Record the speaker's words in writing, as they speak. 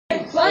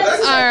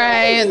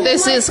Okay,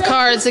 this is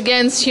Cards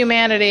Against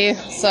Humanity,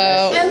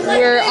 so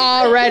we're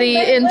already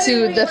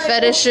into the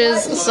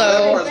fetishes,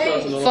 so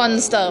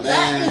fun stuff.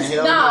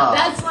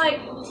 That's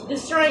like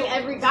destroying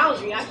every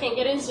boundary. I can't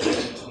get into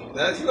it.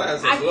 That's you have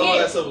some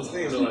low ass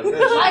self-esteem like that.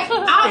 Like,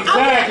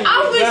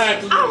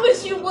 I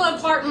wish you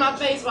would fart in my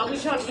face while we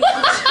trying to get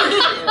this shit.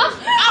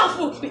 I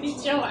will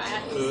beat your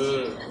ass.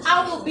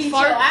 I will beat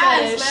your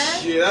ass,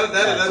 man. Yeah,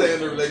 that's the end of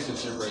the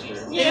relationship right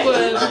there. Yeah.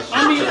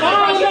 I mean, I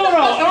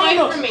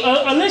don't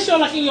know. Unless y'all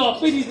like in your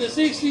 50s and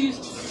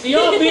 60s,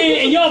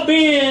 and y'all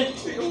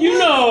been, you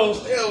know.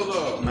 Hell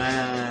no.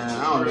 Man,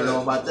 I don't even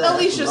know about that.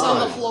 Alicia's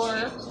on the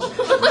floor.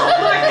 Oh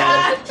my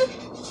god.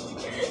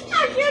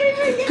 I can't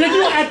even get Cause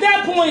you at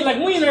that point, like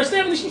when you're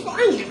 70, she's fine. I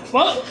don't give a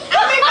fuck. I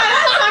think by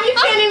that time you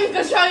can't even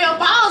control your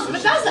bowels,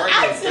 but that's an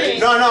accident.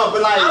 No,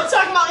 but like I'm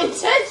talking about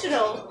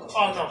intentional.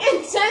 Oh no.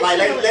 Intentional. Like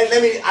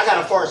let me. I got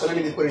a fart, so let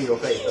me just put it in your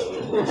face. Though.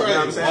 You know what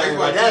I'm saying?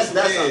 Like, that's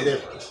something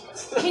different.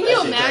 Can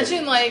you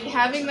imagine, like,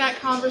 having that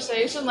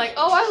conversation? Like,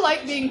 oh, I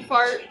like being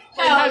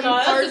having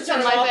farts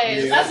in my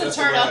face. Yeah, that's a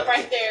turn up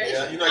right there.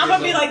 Yeah, I'm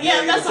gonna be like,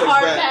 yeah, that's a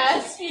hard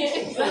pass. Yeah.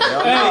 Hey,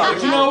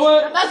 but you know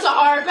what? That's a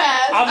hard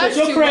pass. I bet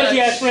your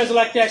crazy ass friends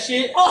like that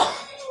shit.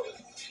 Oh.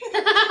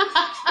 Damn,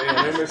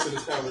 they're missing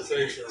this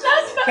conversation.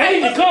 They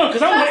need to come,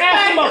 cause I'm gonna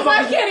ask them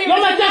motherfuckers.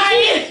 Y'all like that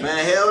shit?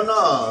 Man, hell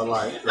no.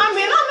 Like, I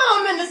mean, I know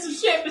I'm into some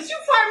shit, but you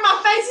fart in my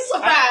face, it's a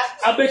bad.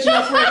 I bet you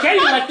your friend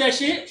Katie like that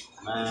shit.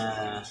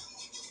 man.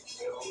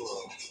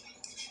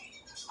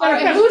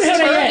 Alright, whose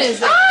turn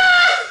is it?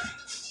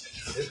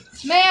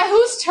 Man,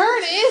 whose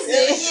turn is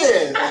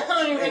it? I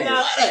don't even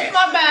know.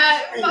 My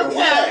bad.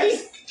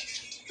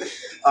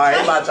 Alright,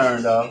 it's my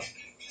turn though.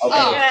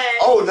 Okay.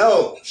 Oh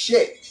no,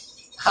 shit.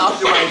 How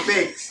do I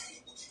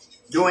fix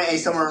doing a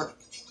summer?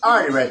 I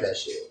already read that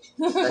shit.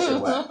 That shit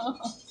whack.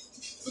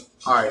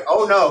 Alright,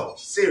 oh no,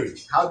 Siri,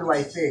 how do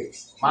I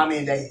fix mommy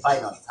and daddy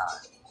fighting all the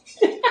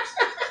time?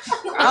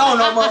 I don't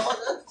know,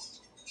 motherfucker.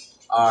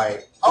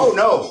 Alright, oh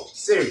no,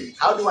 Siri,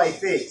 how do I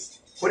fix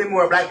putting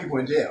more black people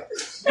in jail?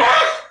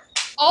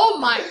 Oh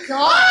my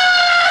god!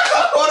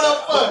 What the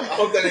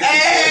fuck?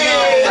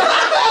 Hey!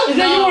 Is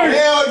that yours?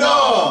 Hell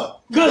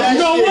no! Cause you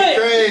know what?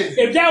 Crazy.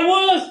 If that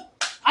was,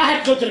 I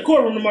have to go to the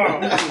courtroom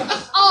tomorrow.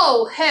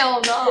 Oh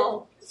hell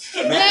no!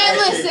 Man,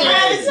 listen.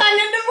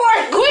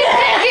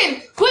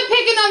 Quit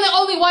picking on the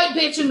only white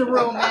bitch in the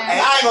room, man.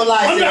 Hey, I ain't gonna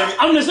lie, Siri.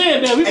 I'm just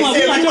saying, man. We Hey, might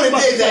Siri, we talk would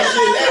about have did that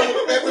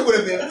shit. Man, we would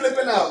have been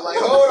flipping out. Like,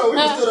 hold on, we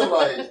just stood up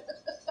like.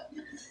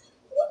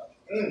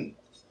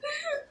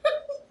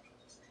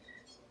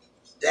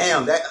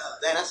 Damn,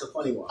 that's a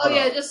funny one. Oh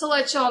yeah, just to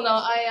let y'all know,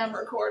 I am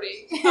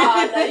recording.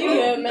 Oh, no, you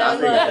good, man. I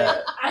figured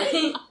that.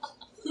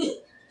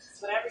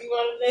 Whatever you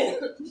want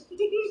to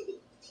do.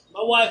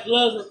 My wife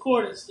loves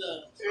recording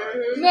stuff.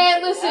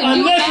 Man, listen,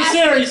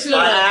 Unnecessary you asked me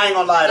stuff. I ain't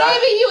gonna lie.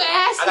 Baby, you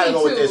asked I gotta me go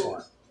to. with this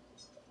one.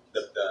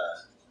 The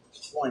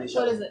one is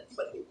What is it?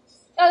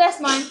 Oh, that's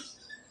mine.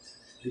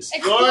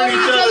 Exploring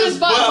each other's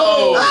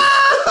buttholes.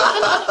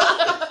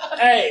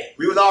 Hey,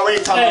 we was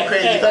already talking about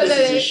crazy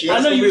fetishes and shit. I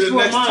know you Be the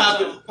explore next mine.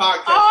 topic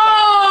podcast.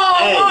 Oh,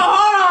 Hey.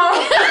 hold on.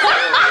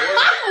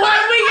 Why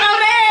did we go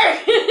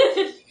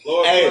there?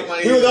 Lord, Hey,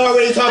 we was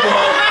already talking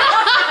about.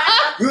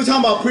 We were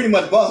talking about pretty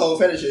much butthole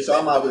fetishes, so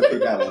I might as well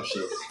put that on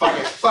shit. Fuck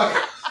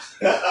it.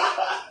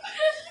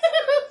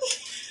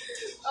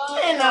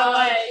 No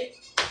way.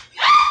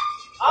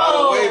 By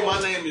the way, my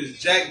name is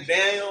Jack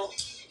Daniel.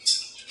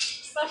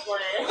 Stop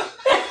playing.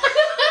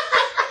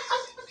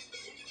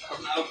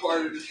 I'm not a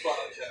part of this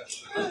podcast.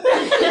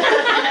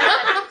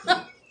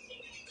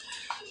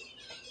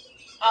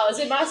 Oh, is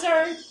it my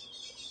turn?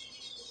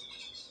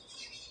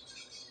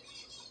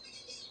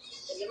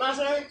 Is it my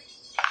turn?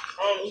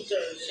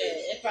 Shit,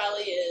 it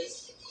probably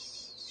is.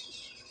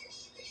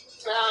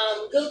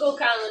 Google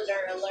Calendar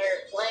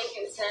alert, blank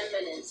in 10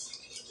 minutes.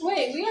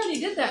 Wait, we already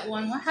did that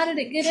one. How did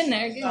it get in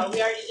there? Oh, we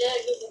already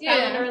did Google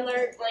Calendar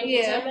alert, blank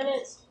in 10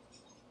 minutes?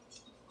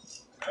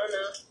 I don't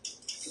know.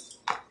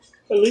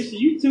 Alicia,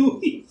 you too.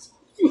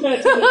 You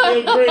had too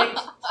much break.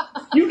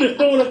 You just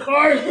throwing the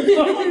cards.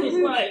 It's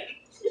like,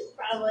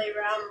 Probably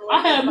around. I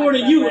had more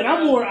than you, and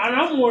I'm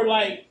more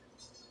like.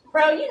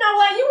 Bro, you know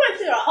what? You went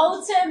through a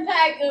whole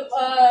 10-pack of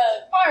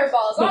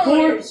fireballs. I don't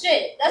Before- know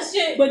shit. That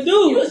shit. But dude,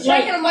 you was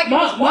drinking them like it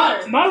was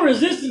water. my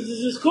resistance is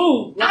just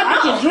cool. Like, I I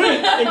can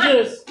drink and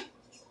just.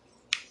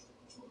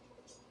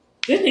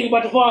 This nigga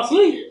about to fall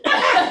asleep.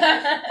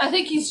 I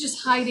think he's just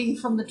hiding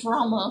from the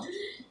drama.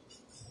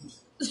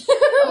 Ooh,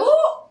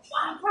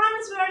 I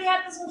promise we already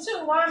had this one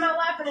too. Why am I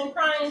laughing and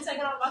crying and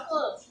taking off my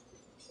clothes?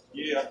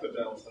 Yeah, I put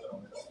that on.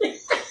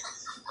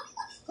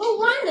 Who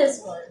won this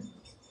one?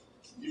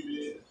 You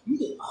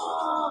did.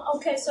 Oh,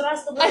 okay, so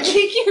that's the one. I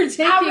think you're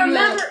taking. I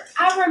remember.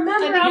 I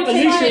was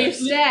Alicia, like, your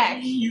stack.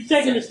 You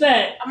taking the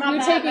stack. my You're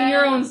bad, taking man.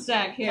 your own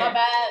stack here. My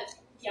bad.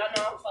 Y'all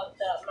know I'm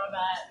fucked up. My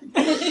bad.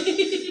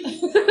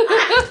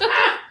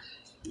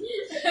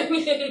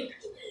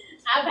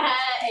 I've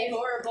had a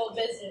horrible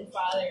vision,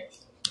 Father.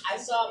 I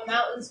saw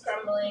mountains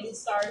crumbling,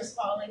 stars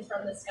falling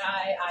from the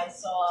sky. I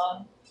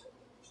saw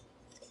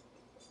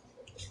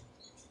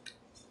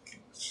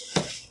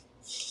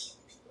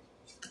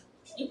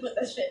put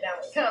that shit down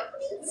with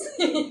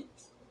confidence.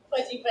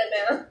 What you put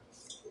down?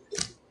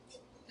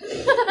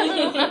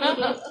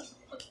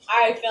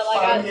 Alright, Phil,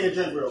 Let me get a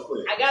drink real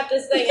quick. I got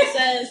this thing. It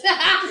says,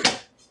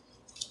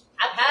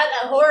 I've had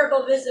a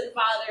horrible visit,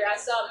 Father. I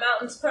saw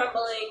mountains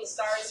crumbling,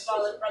 stars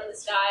falling from the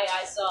sky.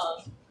 I saw...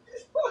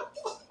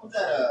 What's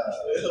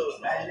that,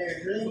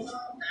 imaginary dream? I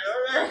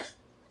don't know.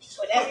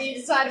 Whatever you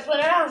decide to put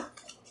out.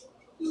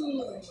 Let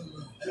me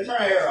turn her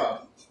hair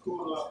off. Cool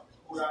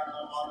down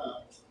on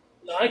up.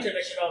 No, I ain't turn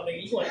that shit off,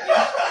 nigga. You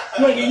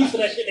wanna get used to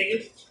that shit,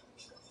 nigga.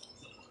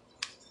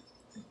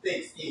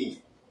 Thick skin.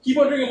 Keep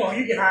on drinking more.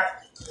 You get hot.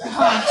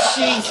 Oh,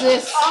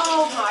 Jesus.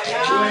 Oh my You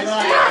ain't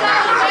gosh.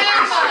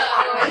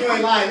 lying. You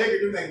ain't lying. Nigga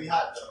do make me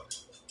hot, though.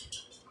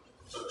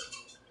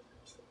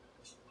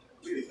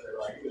 Really put it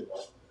right here,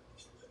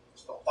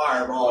 though. A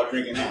fireball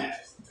drinking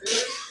ass.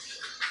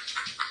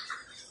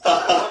 I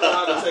wonder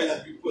how the taste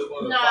if you put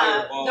one of the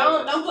fireballs.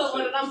 Don't put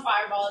one of them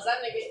fireballs. That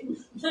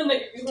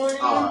nigga be horny.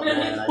 Oh, man.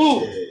 That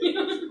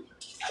shit.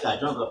 I got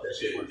drunk off that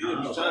shit one You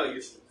time. be trying to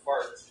get some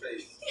fart in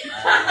space.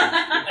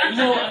 Hey, you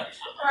know what?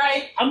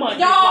 Right. I'm gonna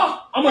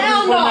Y'all, drink hell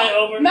one no. night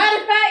over.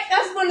 Matter of fact,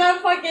 that's when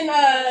that fucking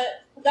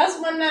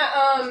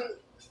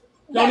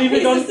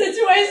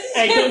situation.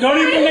 Hey, don't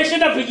even bring that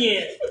shit up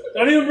again.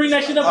 Don't even bring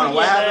that shit up again,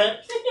 What man. happened?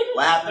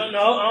 What happened?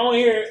 No, I don't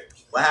hear it.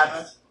 What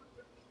happened?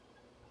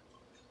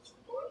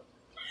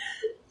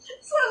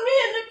 So me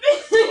and the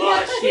bitch.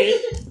 Oh,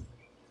 shit.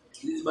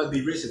 This must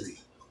be recently.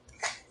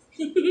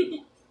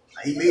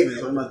 He leaving,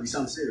 so it must be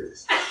something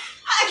serious.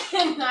 I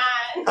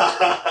cannot.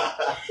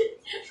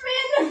 Me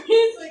and the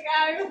pizza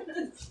guy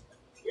was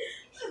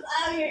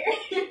out here.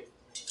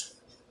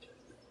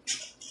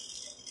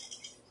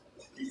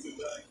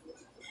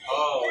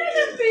 Oh, Me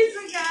and the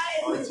pizza guy.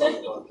 I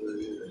talked about that,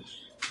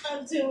 yeah.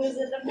 Them two was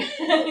in the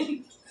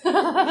bag.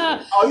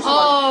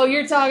 Oh,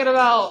 you're talking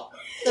about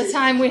the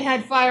time we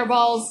had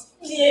fireballs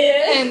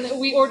Yeah. and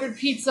we ordered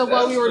pizza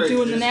while we were That's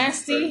doing the crazy.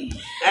 nasty.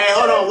 Hey,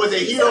 hold on. Was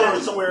it here or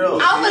somewhere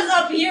else? I was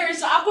up here,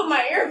 so I put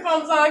my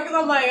earphones on because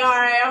I'm like,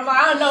 alright, I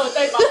don't know what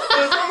they about to do,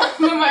 so I'm gonna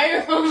put my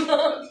earphones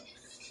on.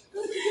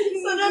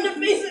 So then the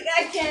pizza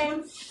guy came,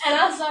 and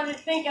I started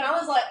thinking, I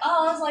was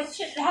like,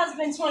 shit, it has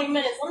been 20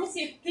 minutes. Let me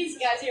see if the pizza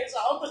guy's here, so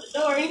I opened the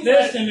door, and he's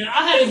Listen, man,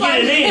 I had to get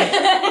it in.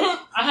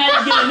 I had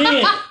to get it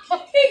in.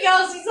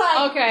 he's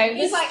like, Okay.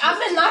 he's like, I've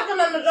been knocking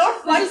on the door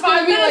for This like is gonna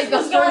 5 be minutes, like the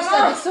what's going first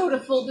on? episode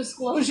of full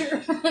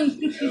disclosure.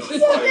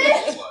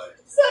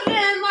 So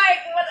then, like,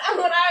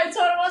 when I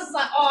told him, I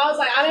was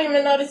like, I didn't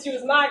even notice he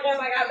was knocking.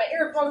 Like, I had my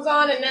earphones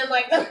on, and then,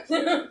 like,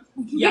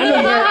 Yeah,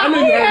 I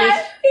know you heard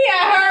this. he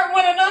had heard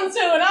one of them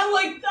too, and I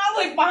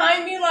looked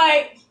behind me,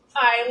 like,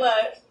 all right,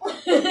 look.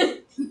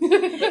 And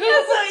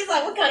so he's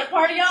like, what kind of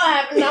party y'all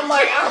having? And I'm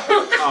like,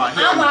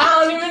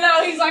 I don't even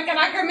know. He's like, can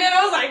I come in?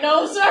 I was like,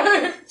 no,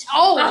 sir.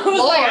 Oh, I was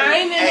Lord. like, I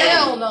ain't in Hey, there.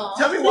 Hell no.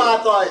 Tell me why I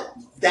thought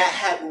that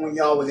happened when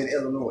y'all was in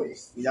Illinois.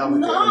 When y'all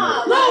went to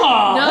Illinois. No,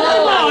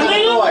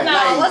 nigga. Illinois, No,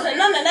 like- it wasn't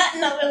none of that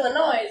in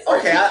Illinois.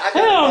 Okay, I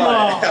Hell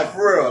no.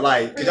 for real,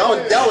 like, cause y'all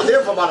was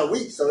there for about a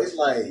week, so it's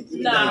like,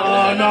 you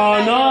know,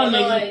 No,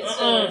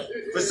 nigga.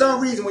 For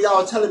some reason, when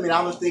y'all was telling me,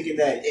 I was thinking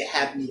that it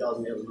happened to y'all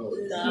in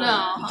Illinois.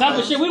 No. The type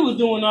of shit we was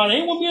doing all day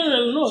ain't gonna be in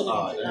Illinois.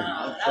 Oh, nigga. damn,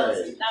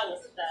 that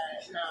wasn't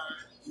that.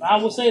 No. I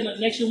would say that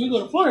next year we go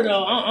to Florida,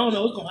 though. I don't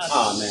know what's gonna happen.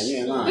 Oh man, you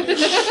ain't lying.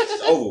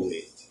 It's over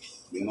with.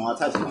 You know, all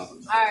types of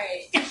motherfuckers.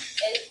 Alright.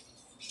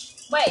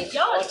 Wait,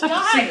 y'all type of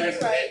had secret.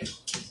 this right.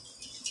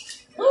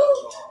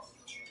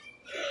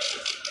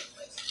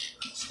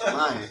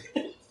 Lying.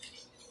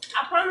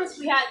 I promise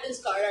we had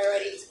this card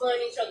already. Exploring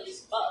each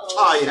other's buttholes.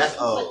 Oh, yeah, that's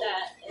old. Put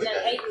that. And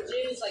then hate the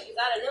Jews. Like, is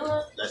that a new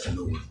one? That's a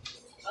new one.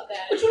 Okay.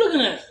 What you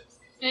looking at?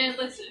 And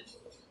listen,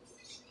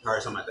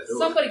 Heard something at the door.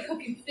 somebody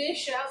cooking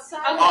fish outside.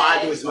 Okay. Oh,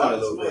 I do smell it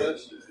a little bit.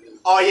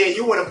 Oh yeah,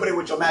 you want to put it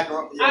with your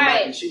macaroni, your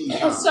mac and cheese?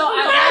 Huh? So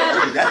I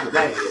had. That's what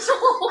that is.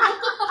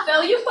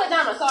 Phil, you put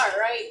down a card,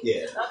 right?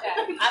 Yeah.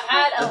 Okay. I've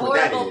had a That's what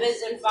that horrible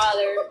is. vision,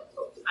 Father.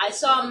 I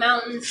saw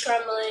mountains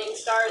crumbling,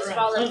 stars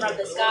falling from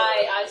the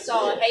sky. I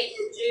saw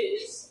hating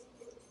Jews.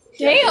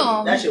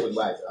 Damn. That shit was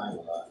whack. I ain't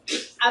gonna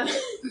lie.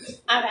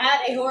 I've had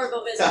a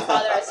horrible vision,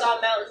 Father. I saw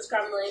mountains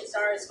crumbling,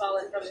 stars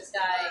falling from the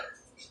sky.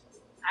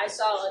 I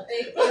saw a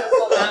big,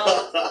 beautiful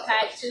mouth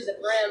packed to the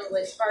brim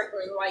with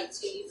sparkling white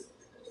teeth.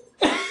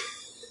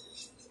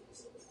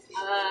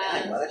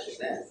 Dang, well, that shit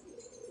nasty.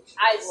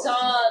 I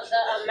saw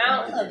the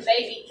amount of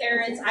baby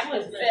carrots I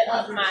could fit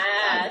up my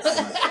ass.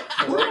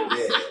 Yeah.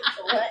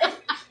 What?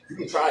 You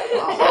can try it.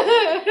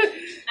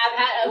 I've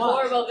had a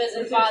horrible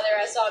vision, Father.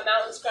 I saw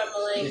mountains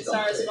crumbling,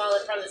 stars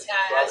falling from the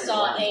sky. I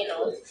saw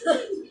anal.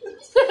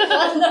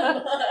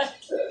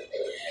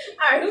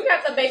 Alright, who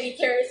got the baby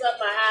carrots up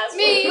my ass?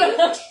 Me.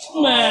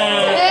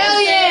 Man.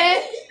 Hell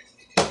yeah.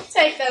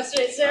 Take that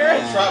shit, Sarah.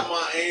 Try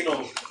my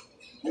anal.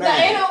 The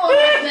anal one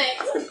was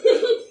next.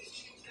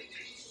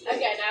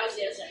 Okay, now it's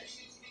your turn.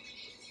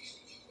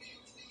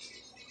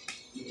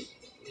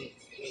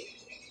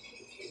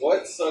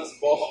 What sucks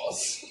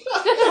balls?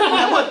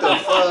 What the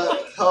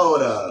fuck?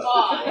 Hold up.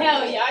 Oh,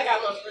 hell yeah, I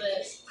got one for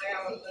this.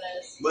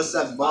 What's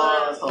up,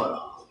 balls? Hold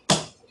on.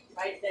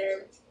 Right there.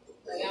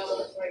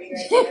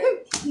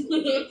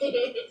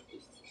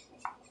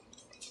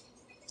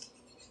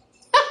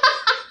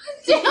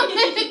 Damn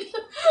it.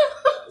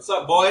 What's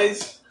up,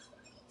 boys?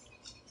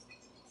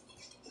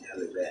 Yeah,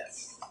 the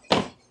best.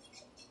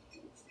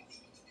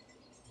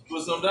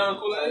 Put some down,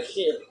 Kool-Aid?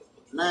 Shit.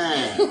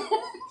 Man.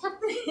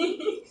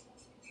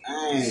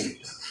 Man.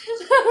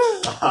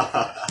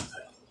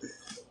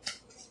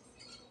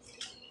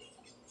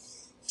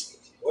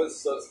 What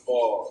such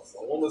balls?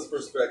 A woman's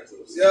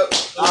perspectives. Yep.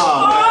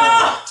 Oh,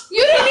 man.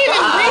 You didn't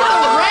even read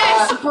the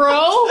rest,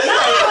 bro.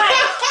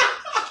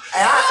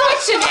 Hey,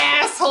 Such an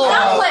asshole.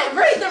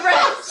 Read the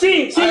rest.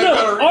 See,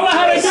 look, all I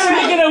had to do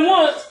was get it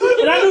once,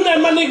 and I knew that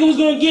my nigga was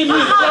gonna get me.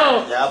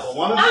 So, yeah, but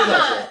woman do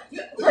that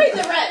shit. Read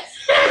the rest.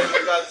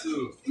 I got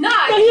to. Nah.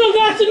 no, he don't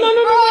got to. No.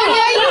 yeah,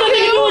 That's you what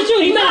nigga do. doing you.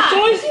 He not a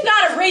choice. You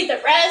gotta read the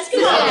rest.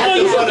 Come on. No,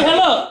 you shut the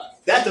hell up.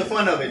 That's the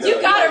fun of it. You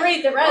gotta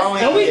read the rest. Oh,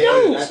 No, we yeah,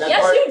 don't. That's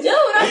Yes, part, you do.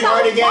 That's That's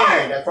part of the the whole game.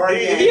 part. That's part of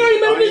the game. He already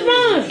made up his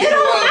mind. It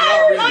don't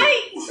matter,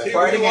 Mike. That's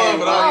part of the game.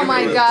 Oh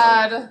my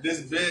god.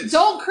 This bitch.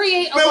 Don't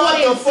create Man, what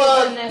the alliances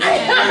fuck? in this,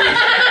 man.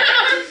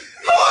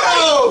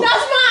 Hold on!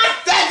 That's mine.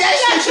 That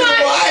shit should have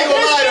I ain't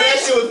gonna lie, though.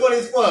 That shit was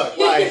funny as fuck.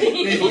 Like,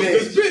 Who's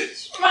this this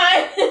bitch. bitch?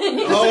 Mine.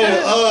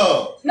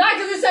 Oh. Not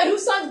because it said who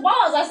sucks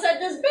balls. I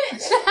said this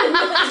bitch.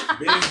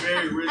 Being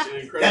very rich and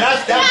incredible. And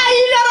Ah,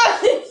 you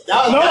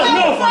know that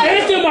was No, better.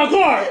 it's still my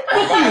card.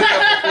 Buying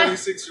a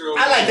 46-year-old.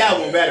 I like that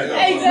one better, though.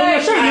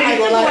 Exactly. Sure, I ain't nigga.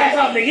 gonna Get your lie. ass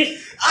up, nigga.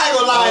 I ain't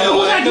gonna lie, though.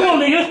 What I doing,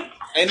 nigga?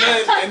 Ain't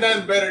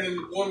nothing better than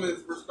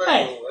woman's perspective.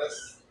 Hey.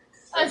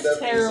 That's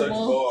definitely such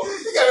terrible. balls.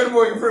 You got me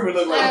Morgan Freeman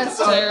look like. That's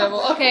terrible.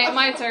 Okay,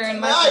 my turn.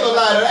 I ain't gonna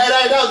lie, though.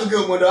 That was a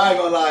good one, though. I ain't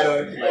gonna lie, though.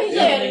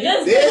 Yeah,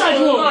 this This bitch.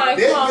 Come on,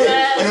 This come on, bitch.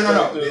 man.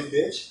 No. This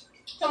bitch.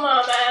 Come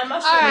on, man. My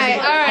shit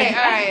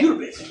Alright. You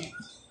the bitch.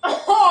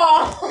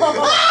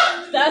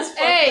 Oh, that's fucked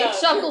Hey, up.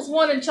 Chuckles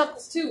 1 and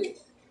Chuckles 2.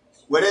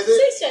 What is She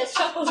it? said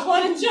Chuckles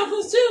 1 and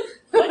Chuckles 2.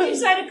 What did you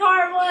say the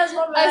card was?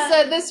 My I bad.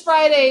 said this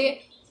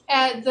Friday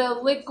at the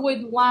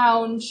Liquid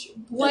Lounge,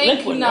 blank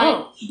Liquid night.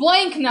 Lounge?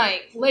 Blank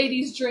night.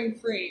 Ladies drink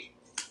free.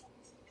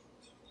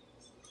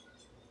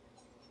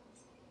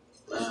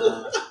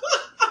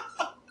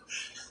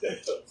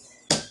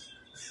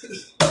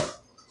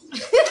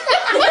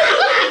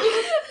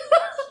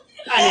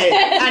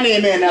 I need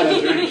a man out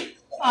of drink.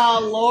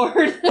 Oh,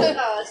 Lord.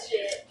 Oh,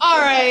 shit.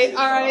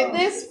 Alright.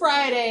 This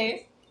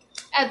Friday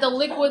at the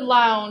Liquid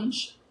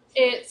Lounge,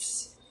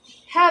 it's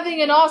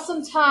having an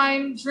awesome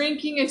time,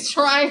 drinking and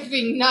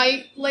driving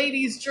night.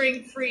 Ladies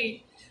drink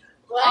free.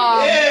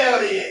 What?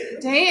 Hell yeah.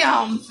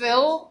 Damn,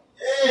 Phil.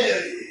 Hell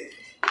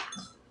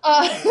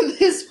yeah.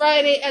 This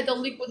Friday at the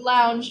Liquid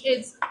Lounge,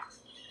 it's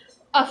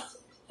a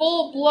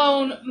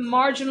full-blown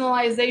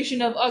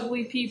marginalization of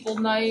ugly people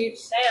night.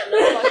 Damn,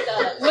 that's fucked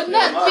up. Wouldn't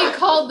that be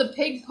called the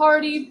pig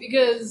party?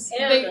 Because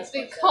Yeah, they that's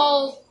fucked up.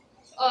 call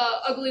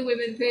ugly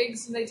women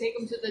pigs and they take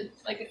them to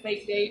a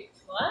fake date.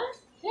 What?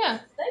 Yeah,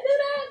 They do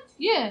that?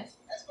 yeah.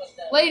 That's fucked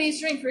up. Ladies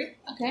drink free.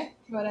 Okay,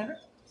 whatever.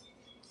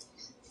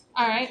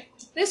 Alright.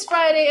 This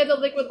Friday at the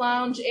Liquid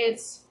Lounge,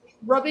 it's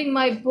rubbing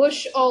my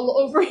bush all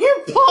over your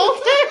bald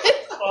head.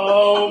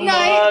 Oh my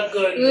Night.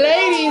 goodness.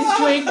 Ladies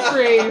drink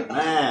free.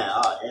 Man,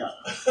 oh, hell.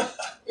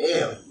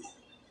 Hell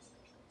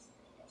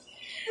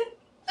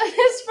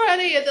This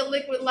Friday at the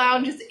Liquid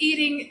Lounge is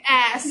eating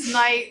ass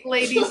night.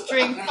 Ladies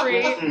drink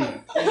free.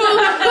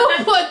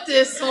 Who put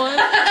this one?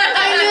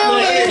 I knew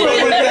it.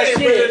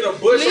 Put it in the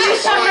bush.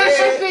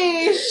 Leisha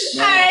Fish.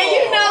 Hey,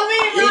 you know me,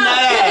 yeah. bro. Eat that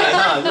ass,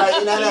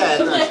 huh? Eat that ass,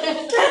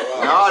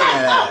 huh? All that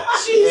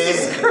ass.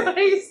 Jesus Yeah.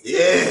 Christ.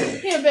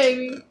 Yeah. Here,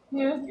 baby.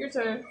 Here, your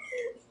turn.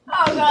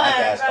 Oh, go My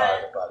ahead, ass bro.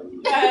 card probably.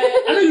 Go ahead.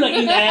 I know you like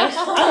eating ass.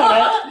 I know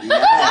that. Yeah.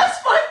 That's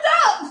fucked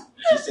up.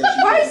 She said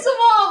she First did. of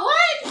all,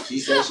 what? She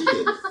said she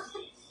did.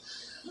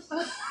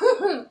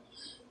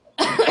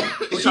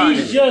 Who's trying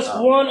to She's do just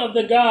this? one of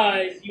the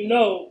guys you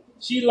know.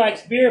 She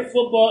likes beer,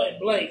 football, and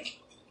blank.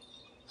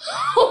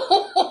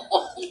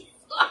 Oh,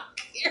 fuck.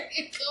 Here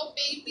you go,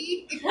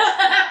 baby.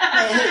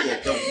 Man, here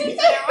you go.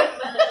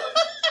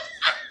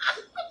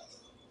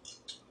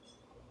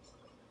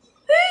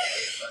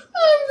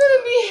 I'm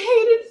gonna be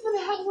hated for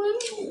that one.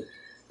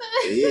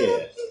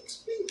 Yeah.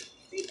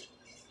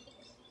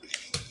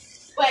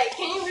 Wait,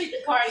 can you read the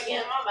card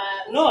again? My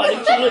bad. No,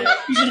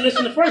 you should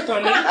listen the first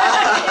time,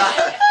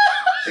 nigga.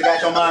 She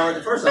got your mind right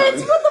the first Bitch,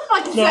 time. what the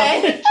fuck you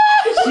say?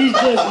 No, she's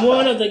just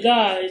one of the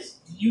guys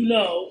you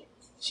know.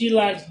 She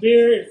likes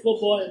beer and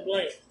football and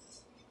blank.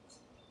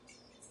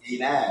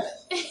 Eat ass.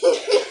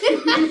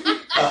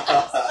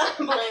 Stop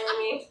blaming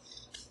me.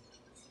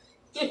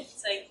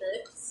 Take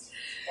this.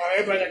 All right,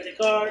 everybody got their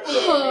card.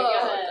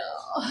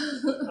 Oh,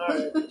 All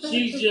right.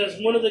 She's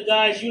just one of the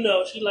guys you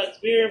know. She likes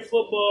beer and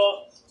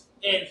football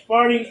and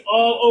farting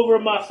all over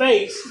my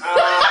face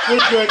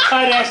with your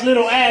tight ass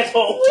little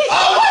asshole.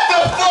 Oh,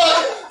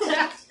 what the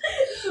fuck?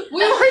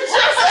 we were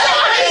just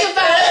talking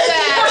about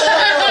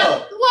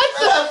that. What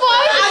the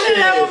I knew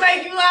that fuck? would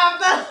make you laugh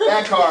though.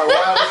 That card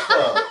wild as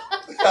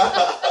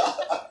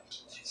fuck.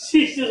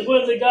 She's just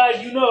one of the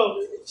guys you know.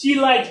 she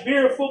likes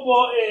beer,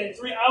 football, and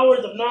 3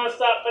 hours of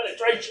nonstop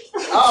penetration.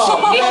 Oh,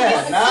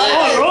 man. Nah.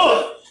 Oh,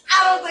 Lord. I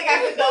don't think I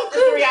could go for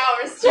 3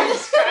 hours.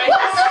 Jesus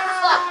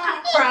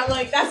Christ. Bro,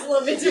 like, that's a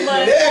little bit too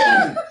much.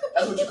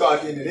 That's what you call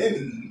getting it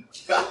in.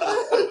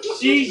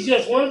 She's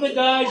just one of the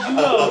guys you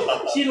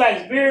know. She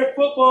likes beer,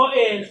 football,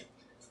 and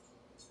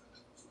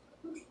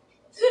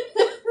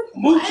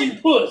moochie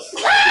puss.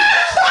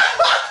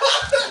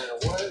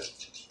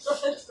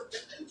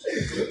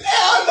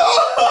 Hell no!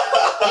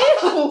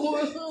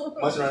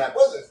 Must run that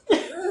pussy.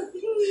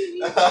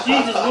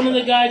 She's just one of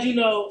the guys you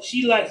know.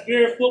 She likes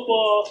beer,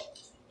 football,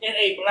 and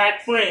a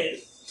black friend.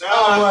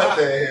 Oh, what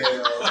the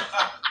hell?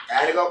 I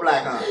had to go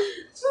black, huh?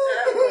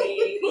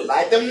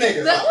 Like them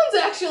niggas. That one's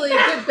actually a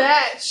good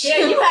batch.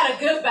 Yeah, you had a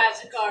good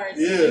batch of cards.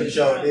 Yeah, you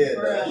sure did.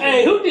 Bro.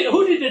 Hey, who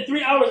did the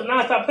 3 hours of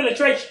nonstop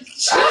penetration?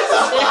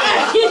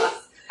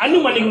 I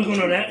knew my nigga was gonna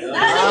know that.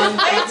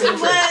 That is way too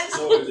much.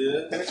 Oh,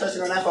 yeah.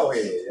 Penetration on that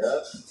forehead,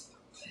 yeah.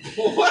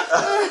 What?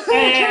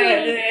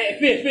 Hey,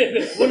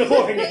 fit. On the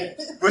forehead,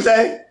 nigga. What's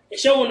that?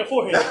 It's show on the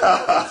forehead.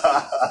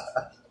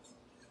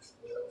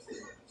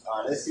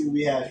 Alright, let's see what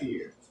we have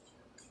here.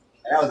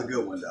 That was a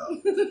good one, though.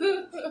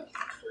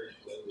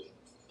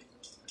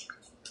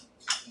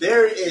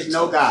 There is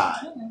no God.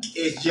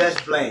 It's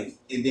just blank,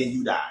 and then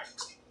you die.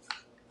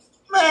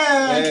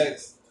 Man,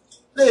 Next.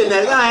 listen,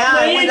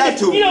 I ain't that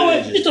too You know what?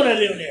 religious. Just throw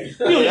that in there. You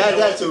don't That's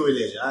need that too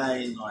religious. I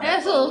ain't going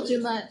That's a little too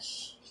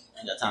much.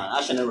 Ain't got time. I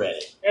shouldn't have read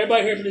it.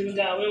 Everybody here believes in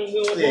God. We don't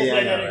Yeah, play I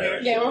that know, in here.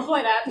 right? Yeah, we'll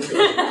play that.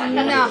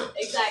 No.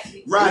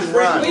 Exactly. Run.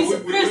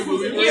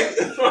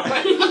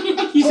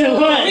 You said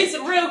what? We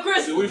some real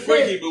Christmas. We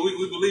freaky, but we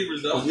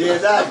believers though. Yeah,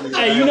 exactly.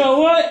 Hey, you know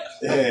what?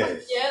 Yeah.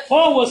 Yep.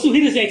 Paul was too.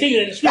 He just ain't take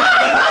it in the street.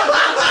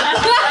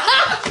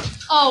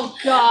 Oh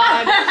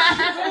God. I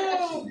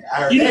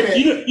heard David.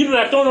 You know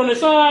that thrown on the Oh,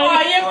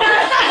 side.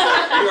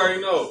 yeah. You already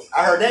know.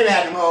 I heard David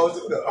had them hoes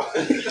too, though.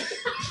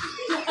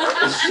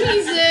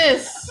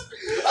 Jesus.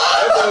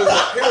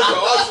 That was an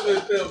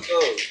alternate film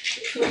though.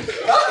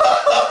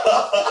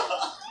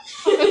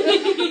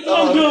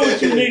 I'm good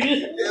with you, nigga.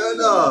 Hell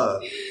no.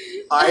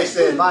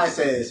 Alright, mine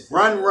says,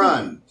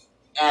 run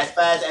as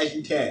fast as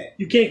you can.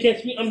 You can't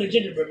catch me. I'm the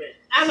gingerbread man.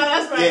 I know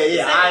that's right.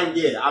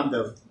 I'm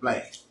the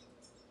blank.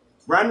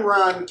 Run,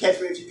 catch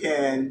me if you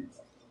can.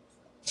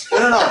 No.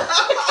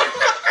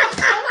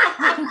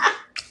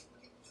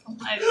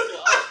 Might as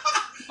well.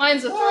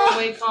 Mine's a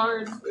throwaway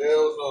card.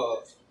 Hell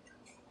no.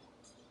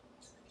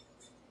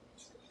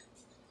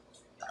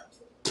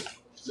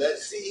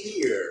 Let's see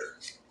here.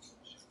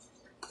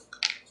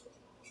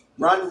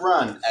 Run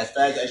as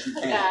fast as you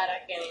God, can. I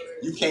can't even.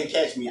 You can't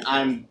catch me.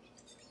 I'm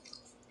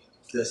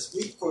the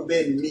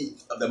forbidden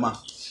meat of the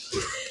monkey.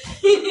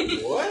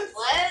 What?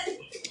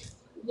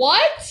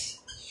 What?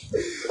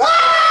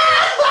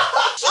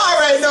 I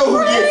already know who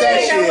did that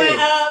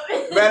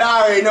shit. Man, I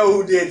already know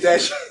who did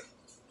that shit.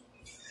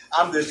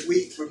 I'm the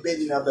sweet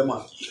forbidden of the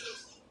monkey.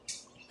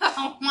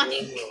 Oh my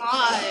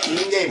God.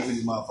 You gave it to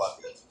these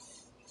motherfuckers.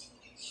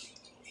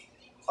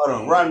 Hold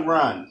on,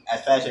 run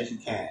as fast as you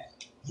can.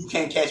 You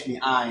can't catch me.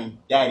 I'm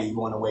daddy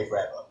going away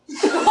forever.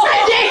 That's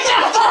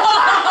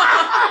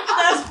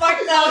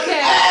fucked up.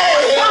 Okay.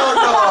 Hey, hell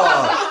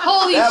no.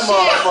 Holy That shit.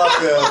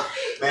 motherfucker.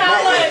 Man,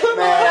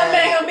 That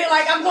man gonna be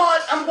like, I'm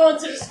going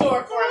to the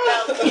store for a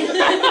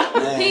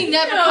milk. He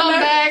never come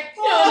back.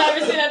 You'll never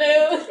see that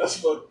dude. That's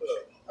fucked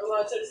up. I'm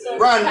going to the store.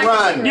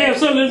 Run. Damn,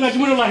 son looks like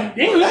you went like,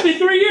 damn, it's been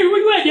 3 years.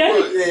 Where you at,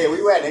 daddy? Yeah, where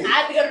you at, nigga? I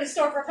had to go to the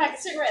store for a pack of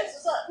cigarettes.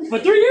 What's up? For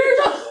 3 years?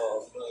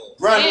 Oh,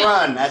 man.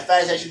 Run as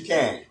fast as you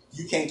can.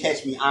 You can't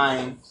catch me.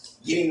 I'm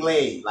getting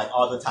laid like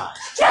all the time.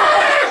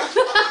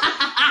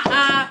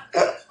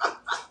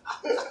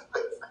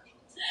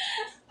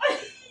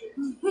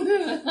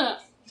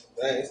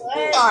 Thanks.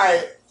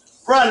 Alright.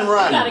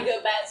 Run. Gotta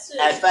go back soon.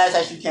 As fast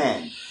as you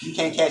can. You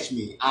can't catch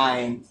me.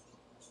 I'm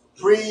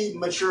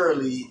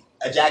prematurely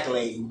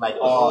ejaculating like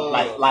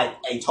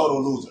a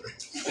total loser.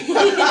 Who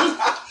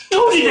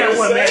did that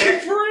one, man?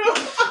 For real?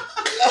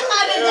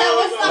 I did that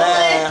with something.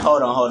 Man,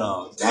 hold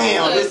on.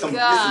 Damn, this is a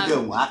God.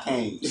 good one. I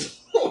can't.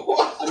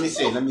 Let me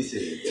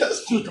see.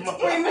 Shoot them up.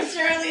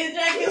 Prematurely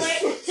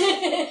ejaculate.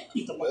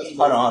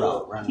 Hold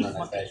on. Run as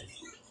fast as you can.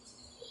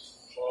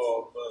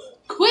 Oh, man.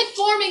 Quit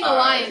forming All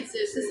right.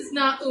 alliances. This is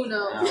not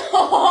Uno.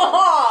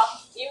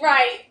 You're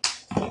right.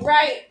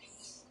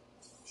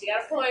 You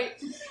got a point.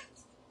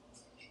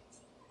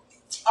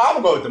 I'm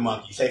gonna go with the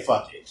monkey. Say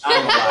fuck it. I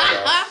ain't gonna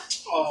lie,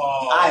 Oh.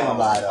 though. I ain't gonna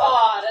lie, though.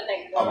 Oh, that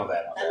nigga Oh, going. my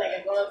bad. That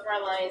nigga going for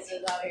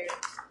alliances out here.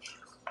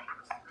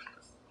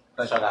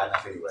 Plus, y'all got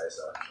enough anyway,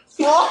 so.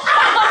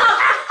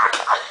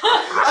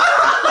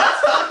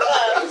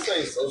 This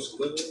ain't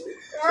socialism.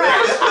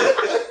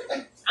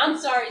 Right. I'm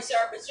sorry,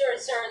 sir, but your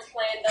insurance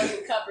plan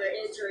doesn't cover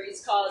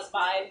injuries caused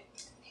by.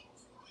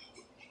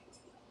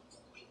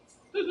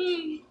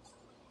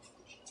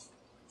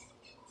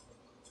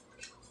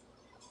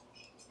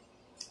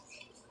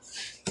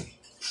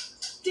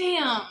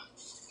 Damn.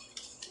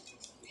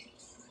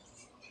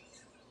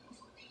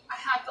 I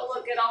have to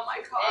look at all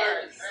my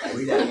cards.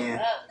 We got in.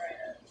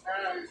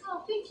 Oh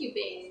Oh, thank you,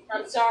 babe.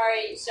 I'm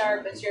sorry,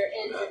 sir, but your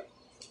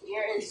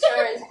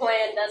insurance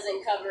plan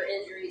doesn't cover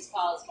injuries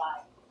caused by.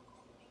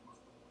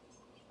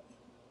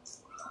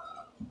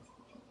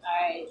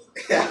 Alright.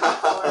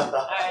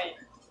 Alright.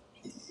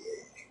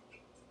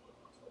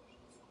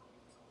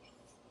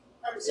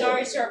 I'm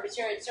sorry, sir, but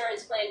your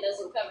insurance plan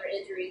doesn't cover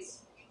injuries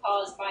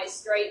caused by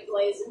straight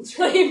blazing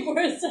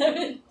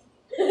 24/7.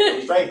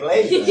 Straight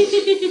blazing.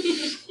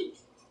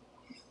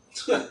 Straight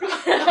blazing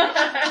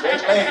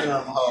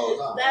on them hoes,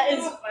 huh? That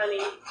is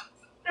funny.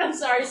 I'm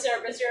sorry,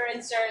 sir, but your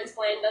insurance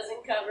plan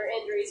doesn't cover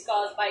injuries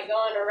caused by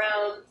going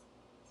around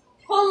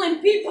pulling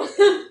people's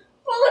tampons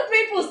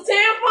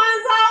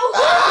out.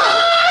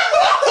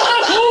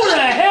 Who the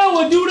hell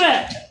would do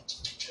that?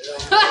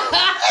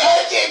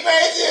 That shit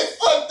crazy as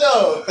fuck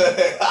though. I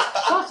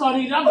saw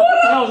these. I'm like,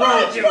 what the hell's wrong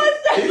with you?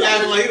 He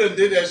acting like he done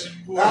did that shit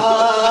before.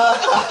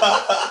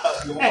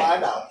 You'll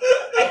find out.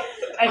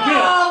 Hey, Kim,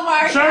 Oh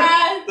my sir?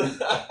 god.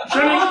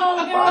 Shirley, Oh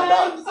Find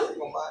out. god.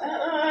 You'll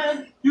find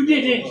out. you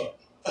did, didn't you?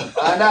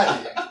 Find out.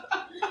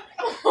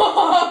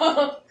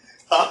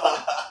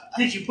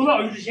 Did you pull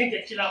out or you just yanked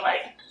that shit out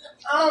like?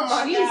 Oh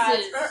my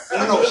Jesus.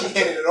 god. No, she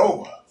handed it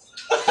over.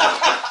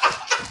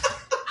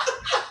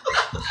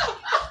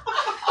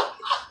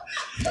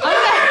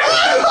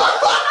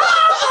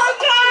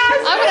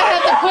 I'm gonna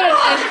have to put an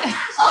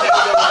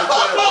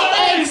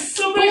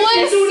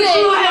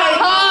explicit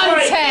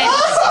content.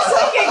 We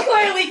can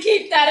clearly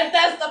keep that if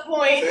that's the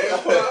point.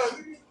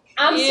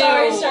 I'm Ew.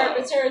 sorry, sir,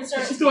 but your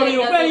insurance She's throwing it in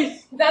your plan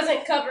face.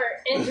 doesn't cover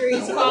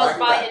injuries caused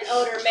by an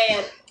older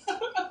man.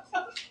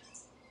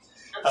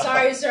 I'm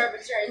sorry, sir,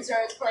 but your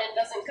insurance plan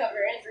doesn't cover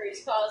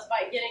injuries caused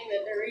by getting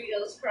the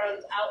Doritos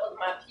crumbs out of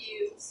my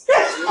pubes.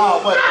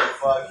 Oh, what the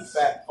fuck? You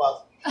fat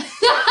fuck.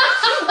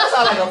 That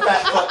sounds like a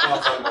fat fuck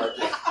motherfucker right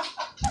there.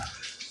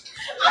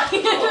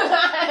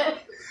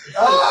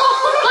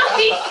 Oh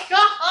my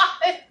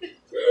god!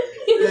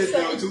 This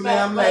dude too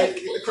damn late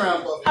to get the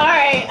crown buff.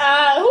 Alright,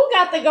 who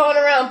got the going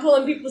around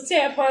pulling people's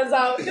tampons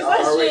out? Because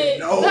that shit.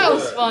 know. That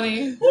was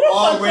funny. Who the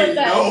fuck Already put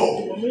that?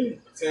 know.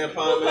 Tampon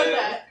Who put man.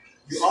 that?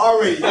 You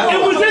already know. It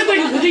was this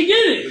thing because he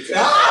did it.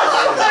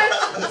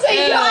 Say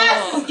your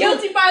ass is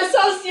guilty by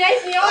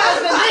association. Your ass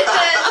been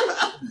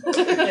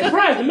did that. And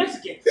Brian, the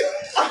Mexican.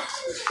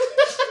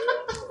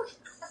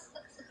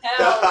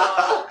 Hell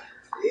no.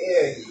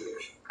 Yeah, yeah.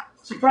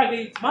 She probably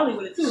gave Molly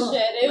with it too, huh?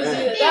 Shit, it was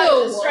either that or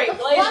the straight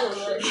blazing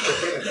one.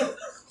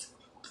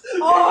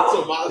 Oh,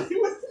 Somali.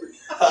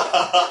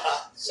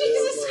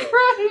 Jesus Christ!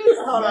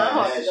 hold on, Man,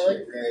 hold that on. shit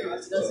crazy.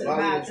 Let's go to the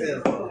Somali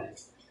bathroom. tampon.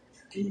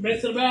 Can you make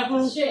it to the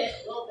bathroom? Shit, a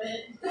little bit.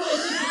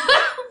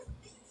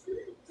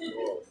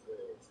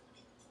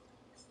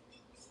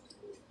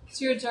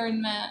 It's your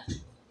turn, Matt.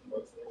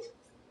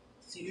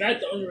 See,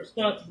 Matt the only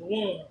responsible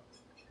one.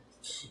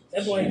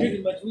 That boy ain't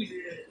drinking much we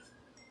did.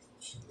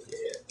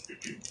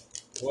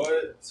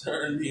 What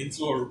turned me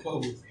into a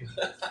Republican?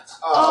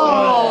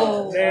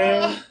 Oh.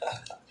 Man.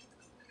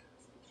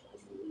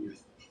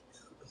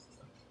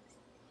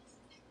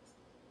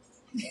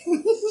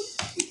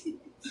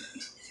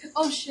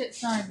 Oh shit,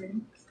 sorry,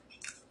 dude.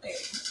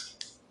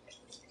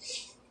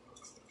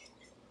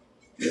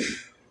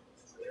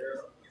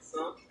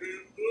 Something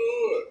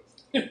good.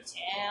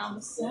 Damn,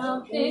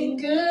 something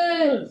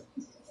good.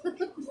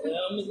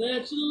 Tell me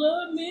that you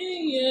love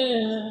me,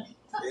 yeah.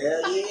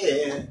 Yeah,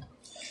 yeah.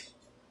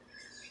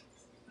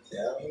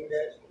 Tell me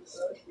that you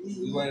suck me.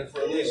 We waiting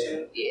for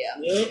Alicia.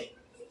 Yeah. Yep.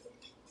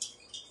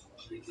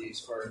 Read these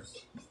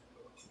first.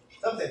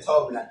 Something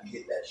told me not to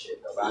get that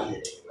shit though, but I did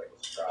it anyway.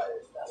 Try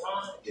it.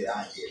 Yeah, I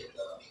ain't get it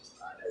though.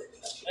 I never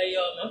get that shit. Hey, yo,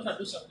 man, I'm trying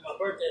to do something for my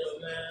birthday, though,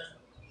 man.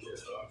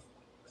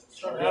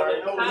 Trying to You have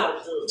already know that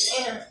what to do.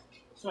 Damn.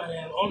 Trying to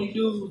have only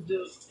dudes do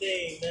this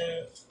thing,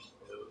 man.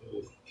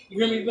 You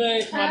hear me,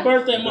 babe? For my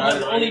birthday, I'm gonna have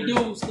the only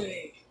dudes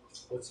thing.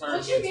 What turned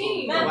What you me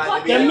mean? into a Man, fuck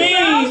Republican? That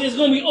you, means it's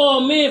gonna be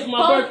all men for my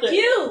Fuck birthday.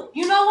 you.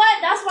 You know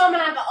what? That's why I'm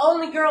gonna have an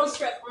only girls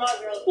trip for my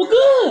girls. Well,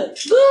 good.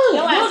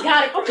 Your ass Good.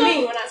 got it from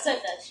me when I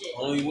said that shit.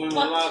 Only women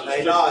Fuck allowed to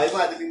Hey, strip. no, it's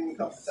not to be when we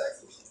come to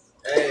Texas.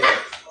 Hey,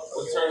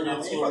 what turned me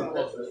into a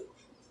Republican?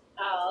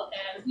 Oh,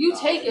 okay. You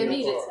taking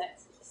me to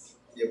Texas.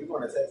 Yeah, we're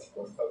going to Texas.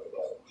 We're going to talk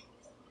about it.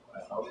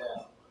 Oh,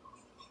 yeah.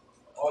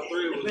 All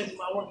three of us. Depends on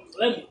my work.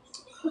 Let me.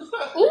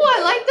 Ooh,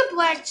 I like the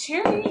black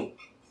cherry.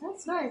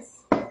 That's nice.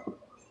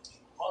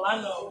 All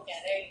I know, okay,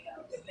 there you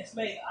go. Next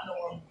May, I know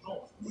where I'm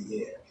going.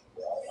 Yeah.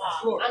 I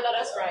know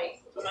that's right.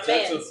 My man,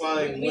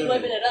 Objectifying we women.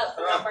 living it up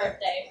for my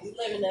birthday. We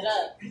living it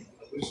up.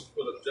 We should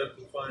put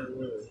objectifying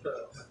women.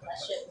 That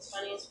shit was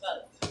funny as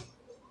fuck.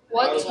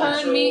 What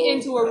turned me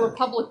into a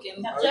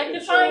Republican?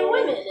 Objectifying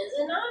women, is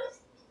it not?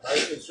 I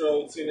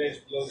control teenage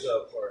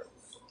blowjob party.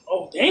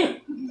 Oh, damn.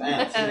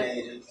 Damn,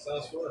 teenagers.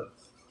 Sounds fun.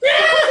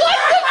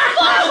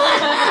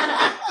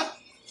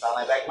 Sound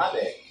like back in my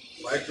day.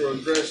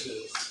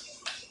 Microaggressions.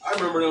 I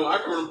remember them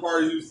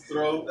parties you used to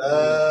throw.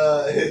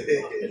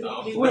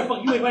 Where the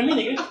fuck you ain't right me,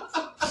 nigga?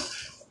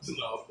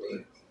 No,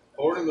 but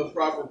holding the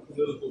proper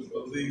political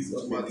beliefs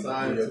of my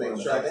time to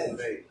attract a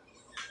mate.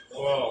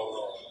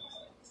 Oh.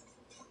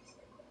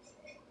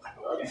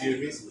 I'll give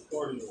me some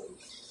corny ones.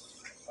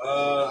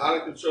 Out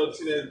of control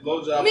teenage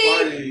blowjob Me.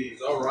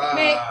 parties. All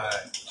right.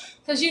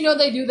 Because you know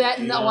they do that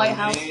in the White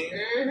House. Right.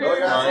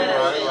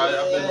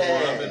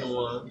 I've been the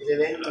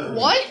one.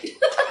 What?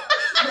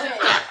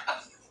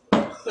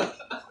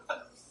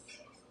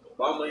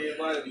 Obama ain't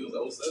invited me. It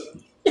was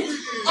 07.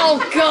 Oh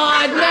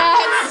God,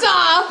 Matt,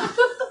 stop!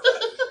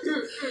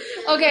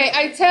 Okay,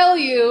 I tell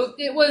you,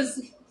 it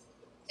was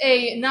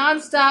a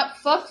non-stop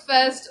fuck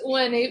fest.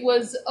 When it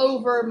was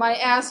over, my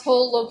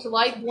asshole looked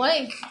like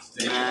blank.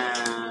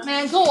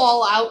 Man, go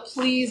all out,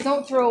 please.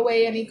 Don't throw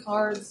away any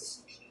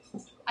cards.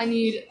 I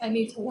need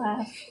to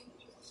laugh.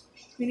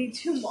 We need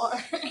 2 more.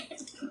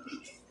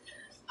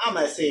 I'm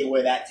gonna see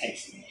where that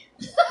takes me.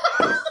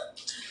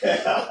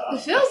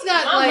 Phil's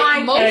got Oh like my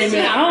most. Hey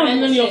man, I don't know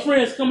none of your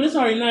friends coming. It's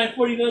already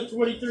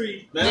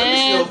 9:43. Man, let me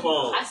see your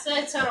phone. I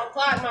said 10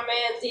 o'clock. My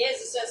man Diaz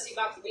says she's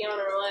about to be on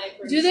her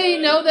way. Do they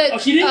know that Oh,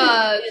 she didn't?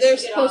 they're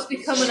Yes, supposed to be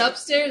get coming off.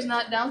 upstairs,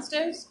 not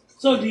downstairs?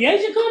 So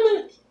Deasia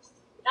coming?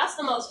 That's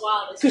the most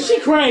wildest. Cause she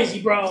friend.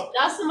 crazy, bro.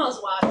 That's the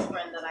most wildest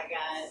friend that I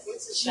got, which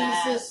is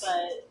bad, Jesus.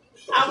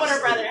 but I would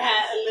have rather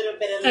had a little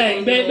bit of.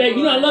 Hey, babe,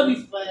 you know I love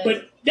you,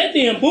 but that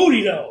damn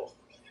booty though.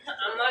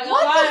 I'm not gonna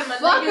What lie, the my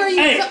fuck niggas- are you?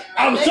 Hey,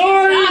 I'm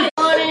sorry.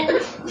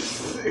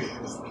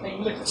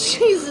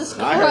 Jesus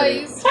I heard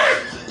it. Christ!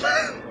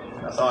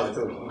 I saw it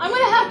too. I'm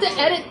gonna have to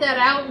edit that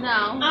out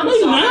now. I'm No,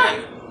 you're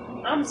sorry.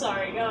 I'm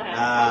sorry. Go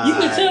ahead. You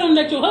can tell him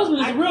that your husband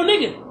is a real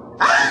nigga.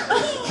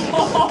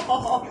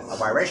 A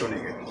biracial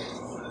nigga.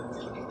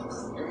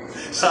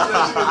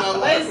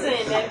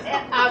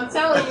 Listen, I'm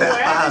telling you,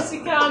 wherever she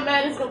come,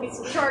 man, it's gonna be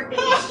some shark in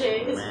this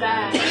shit. It's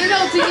bad. You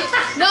know,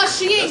 no,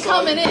 she ain't That's all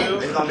coming you in. feel?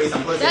 There's gonna be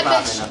some pussy That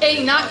popping bitch up.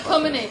 ain't not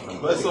coming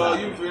in. That's all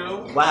you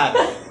feel. What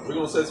happened? We're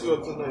gonna set you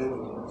up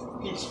tonight.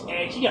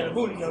 Hey, she got a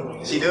booty though.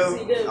 She do?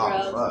 She do,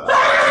 Oh, bro. fuck.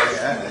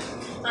 Yeah.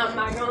 I'm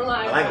not gonna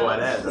lie. I like bro. why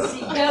that, though.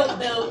 Seatbelt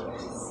built.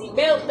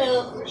 Seatbelt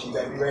built. She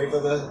better be ready for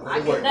the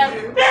I could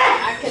never.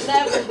 I could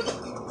never.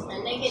 A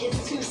nigga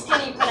is too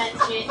skinny for that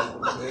shit.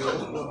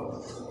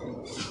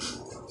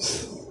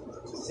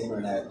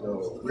 Simmering that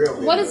though.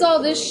 Real What is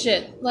all this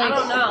shit? I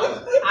don't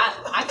know.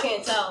 I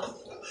can't tell.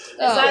 Is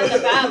that the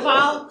bad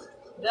pile?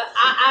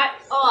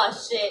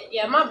 Oh shit.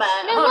 Yeah, my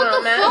bad. Man, Hold what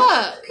on, the man.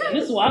 fuck? Man,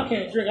 this is why I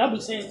can't drink. I be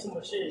saying too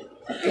much shit.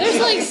 There's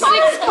like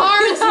 6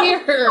 cards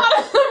here.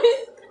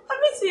 Let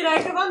me see that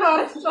because I know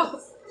how to draw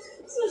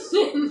some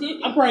shit in here.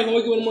 I'm probably gonna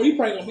wake up in the morning. You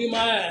probably gonna beat my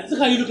ass. Look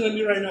how you looking at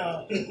me right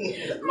now.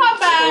 My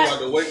bad. I'm about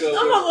to wake up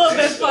I'm with a little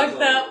bit some stuff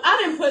fucked on. up. I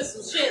didn't put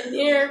some shit in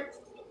here.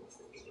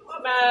 My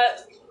bad.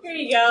 Here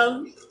you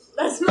go.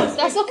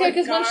 That's okay,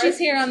 because when she's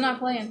here, I'm not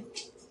playing.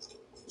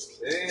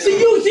 Damn. See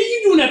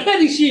you doing that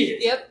petty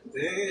shit. Yep.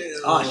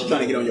 Damn. Oh, she's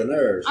trying to get on your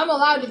nerves. I'm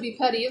allowed to be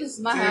petty. This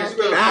is my Damn, house. you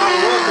better follow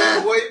up,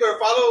 man. Boy, you better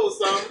follow with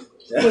something.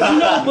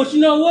 But you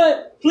know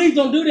what? Please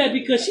don't do that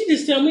because she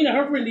just tell me that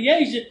her friend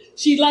Deasia,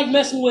 she like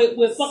messing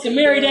with fucking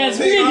married ass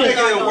Nigga, you making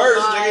niggas. it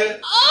worse, nigga.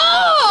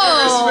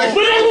 Oh!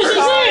 But that's what she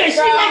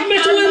said. She like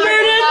messing with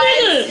married ass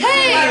niggas.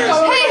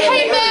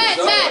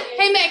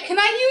 Hey, Matt, can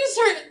I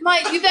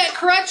use that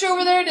crutch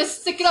over there to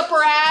stick it up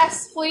her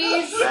ass,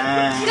 please?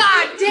 Man.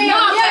 God damn!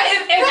 No,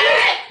 yes.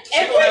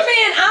 if we're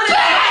being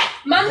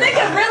honest, my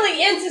nigga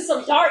really into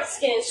some dark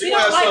skin. She She don't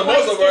got like some light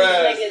most of her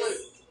ass. skinned niggas.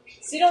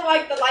 She don't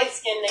like the light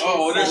skinned niggas.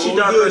 Oh, then Is so. she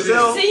dark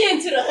herself? She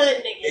into the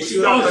hood Is niggas.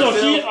 she dark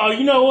herself? Oh,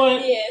 you know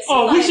what? Yeah,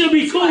 Oh, we like- should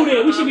be cool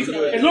then. We should be like,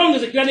 cool. As long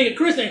as that nigga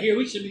Chris ain't here,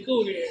 we should be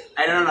cool then.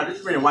 Hey, no, this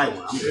is really white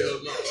one. I'm good.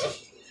 Hell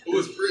no. Who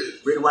is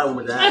Chris? Really white one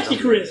with the ass. Ask you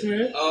Chris,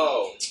 man.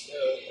 Oh.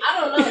 I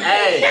don't know.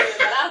 Hey.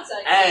 But I'll take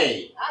it.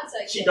 Hey, I'll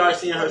take she it. dark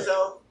skinned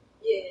herself?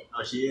 Yeah.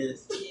 Oh, she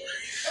is? Yeah.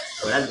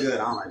 Oh, that's good.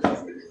 I don't like dark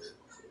skin.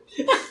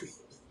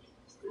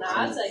 Nah,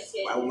 I'll take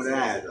it. White woman with the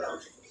ass, though.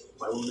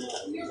 White woman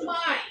with the You're mine.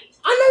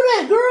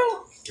 I know that,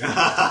 girl.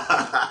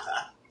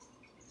 ass.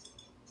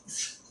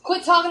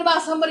 Quit talking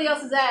about somebody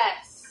else's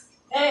ass.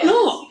 Hey.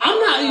 No, I'm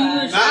not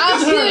even. Not I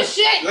this don't give her. a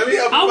shit. Let me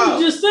help you I was out.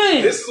 just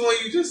saying. This is when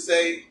you just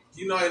say,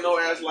 you know, ain't no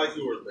ass like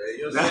yours, man.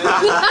 You know what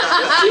I'm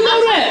saying? She know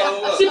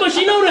that. See, but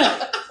she know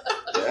that.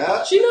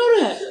 Yeah. She know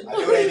that. I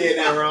knew they did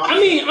that wrong. I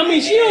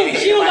mean, she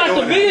don't got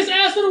the biggest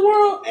ass in the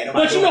world, Ain't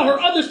nobody but you know doing her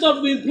other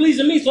stuff be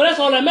pleasing me, so that's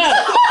all that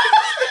matters.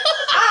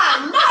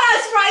 Ah, no,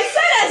 that's right.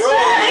 Say that Bro,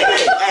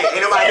 shit. hey,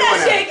 ain't nobody Say doing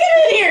that shit. that. Get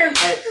in here.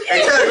 Hey,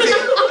 tell the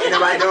kid, ain't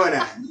nobody doing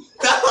that.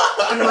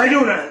 Ain't nobody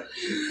doing that.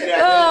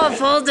 Oh,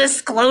 full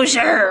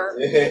disclosure.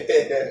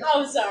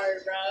 I'm sorry,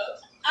 bro.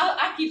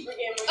 I keep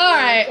forgetting. All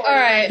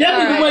right.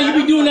 That be the way you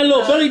be doing that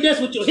little belly dance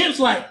with your hips,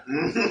 like.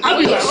 I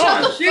be like,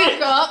 Shut oh the shit.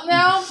 fuck up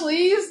now,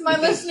 please. My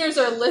listeners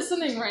are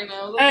listening right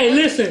now. Hey,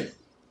 listen.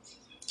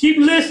 Keep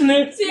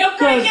listening. See, I'm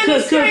freaking in the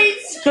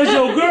streets. Cause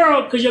your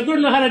girl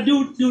know how to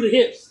do the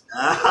hips.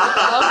 Okay,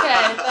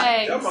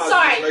 Y'all thanks. might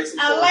Sorry, make some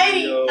a fun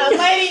lady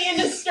videos. in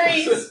the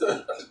streets,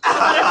 but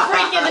a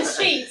freak in the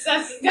sheets.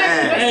 That's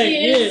exactly what Hey,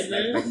 she is. yeah,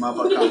 man. Make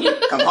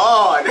motherfucker come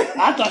hard.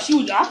 I thought she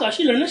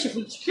learned that shit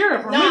from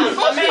Shakira for Nah, me.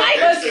 my man,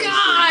 listen,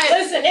 God.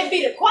 listen, it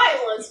be the quiet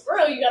ones. For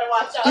real, you gotta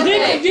watch out.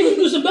 Okay. Did you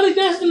do some belly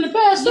dancing in the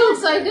past too?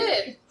 Yes, I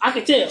did. I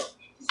can tell.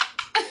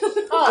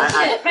 Oh,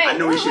 shit. Hey, I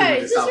knew we should have okay,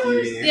 put this out for you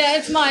yours? then. Yeah,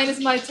 it's mine. It's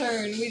my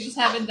turn. We just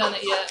haven't done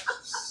it yet.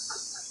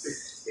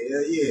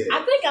 Hell yeah.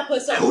 I think I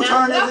put something Who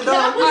down. turned it, Did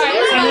I though? put All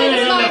right, something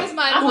it's down? mine. It's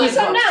mine. I put It's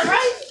mine. something down,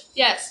 right?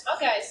 Yes.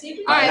 Okay,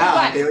 see? All right, Wow,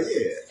 fine. hell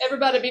yeah.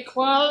 Everybody be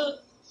quiet.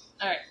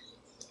 All right.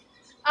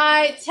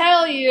 I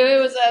tell you, it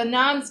was a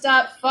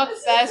non-stop fuck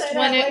fest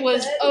when it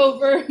was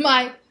over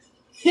my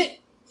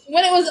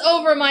when it was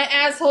over. My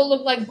asshole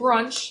looked like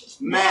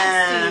brunch.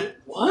 Man.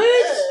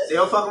 What?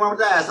 Still fucking around with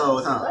the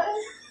assholes, huh?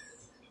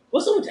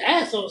 What's up with the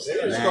assholes? They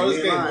just Man, call this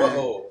you game lying.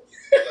 butthole.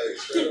 Like,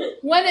 straight up.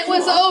 When it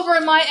was over,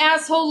 my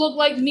asshole looked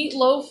like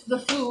meatloaf, the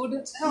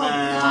food. Oh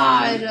Man.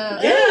 God!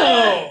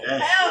 Damn.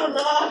 Hell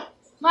no.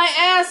 My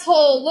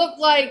asshole looked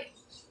like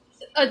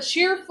a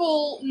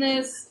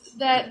cheerfulness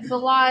that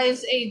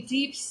belies a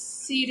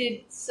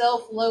deep-seated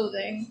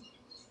self-loathing.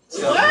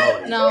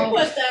 What? No. Who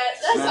put that?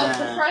 That's Man.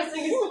 so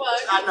depressing as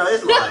fuck. I know,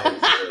 it's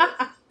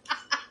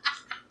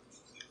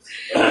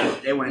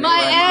lying. They went My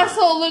right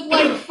asshole looked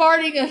like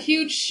farting a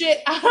huge shit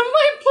out of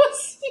my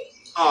pussy.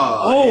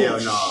 Oh, Oh, hell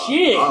no.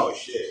 shit. Oh,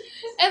 shit.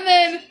 And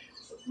then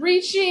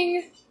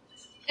reaching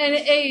an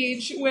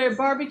age where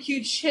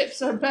barbecue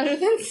chips are better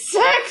than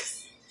sex.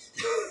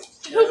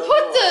 Who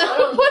put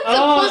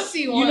the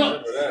pussy one? You know,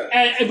 Remember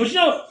that. but you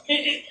know,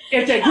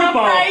 if that grip I'm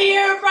on, right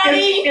here,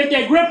 buddy. if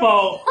that grip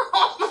on,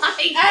 Oh my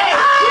Hey,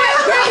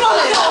 God!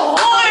 Grandma's so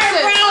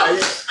hard, bro.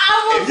 I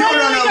If you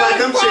don't know about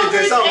them shit,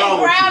 there's something wrong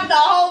and with grab you. the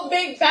whole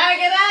big bag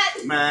of that.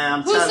 Man,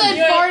 I'm Who telling said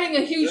you. farting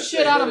a huge That's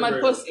shit out of my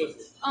very pussy? pussy.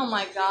 Oh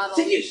my God,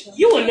 see, Alicia.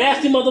 you a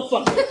nasty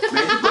motherfucker.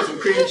 Man, you put some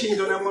cream cheese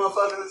on them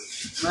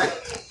motherfuckers. Man.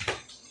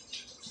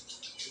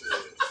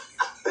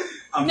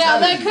 I'm Now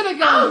telling that you. could have I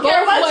gone don't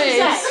care both what you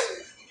ways. say.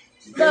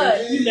 Look.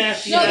 You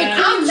nasty No, the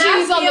ass. cream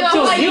cheese on the I'm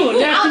pussy. You a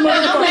nasty I'm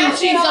motherfucker.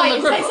 nasty, Cheese I'm on like, the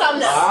grip. say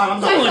something else. I'm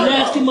You talking a about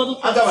nasty I'm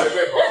motherfucker. talking about the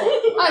grip.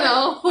 I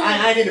know. I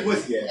ain't get the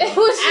pussy yet. It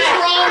was just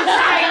wrong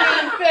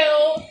timing,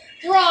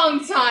 Phil. Wrong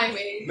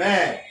timing.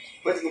 Man,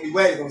 pussy gonna be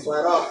wet, it's gonna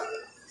slide off.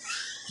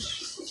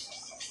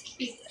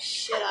 Beat the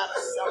shit out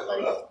of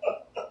somebody.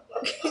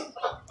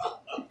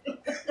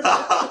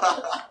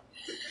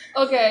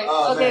 Okay,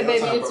 Oh, okay, man, baby,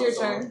 that's it's not your a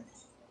turn.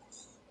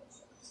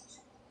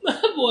 My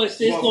boy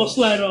said it's gonna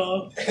slide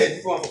off.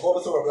 You going for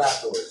Bulbasaur or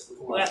Blastoise?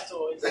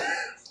 Blastoise.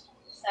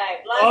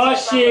 Hey, Oh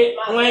shit,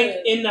 my blank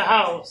hood. in the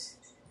house.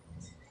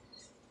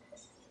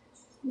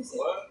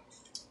 What?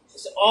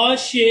 It's all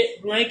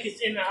shit, blank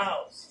is in the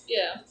house.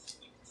 Yeah.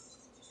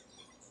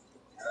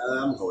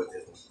 I'm gonna go with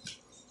this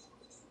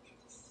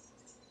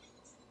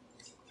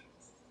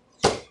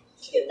one.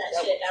 Get that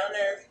shit down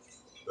there.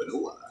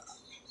 Vanilla.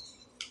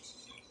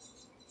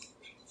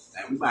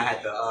 And we might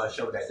have to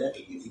show that deck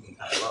again. We can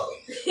kind of low.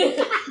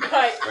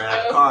 Right. We're gonna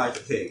have cards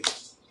to pick.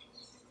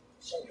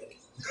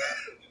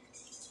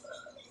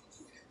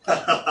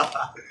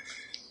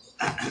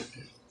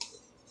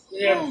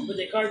 Yeah, put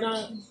that card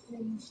down.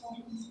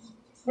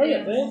 Hurry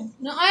up, man.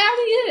 No,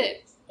 I already did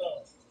it.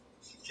 Oh,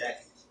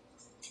 Check.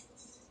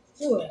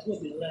 oh, that will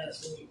be the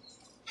last one.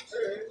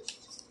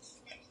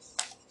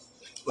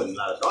 Putting a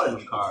lot of thought in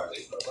them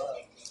cards.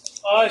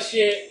 Oh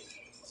shit.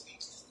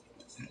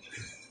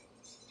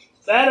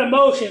 Bad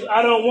emotions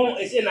I don't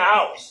want is in the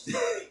house.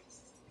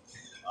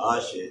 Oh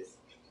shit.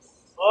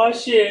 Oh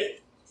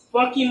shit.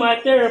 Fuck you, my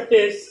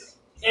therapist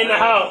in the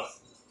house.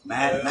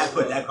 Matt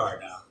put that card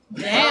down.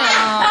 Damn.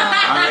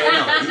 I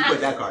already know. He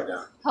put that card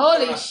down.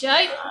 Holy shit.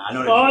 I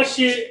know that. Oh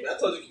shit. I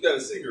told you you got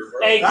a secret,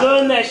 bro. A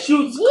gun that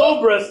shoots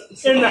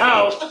cobras in the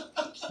house.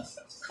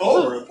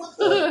 Cobra.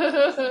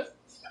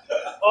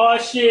 Oh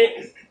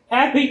shit.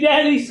 Happy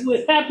daddies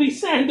with happy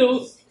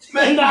sandals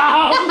in the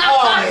house.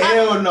 Oh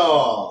hell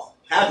no.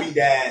 Happy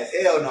dads.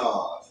 Hell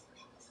no.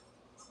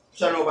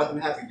 Trying to know about them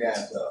happy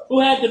dads though. Who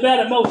had the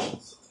bad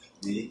emotions?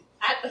 Me.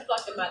 I have to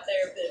fuck with my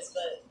therapist,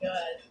 but go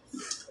ahead.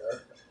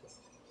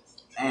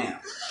 Damn.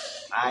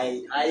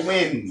 I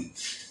win.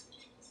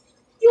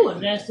 You a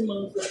nasty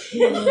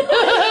motherfucker.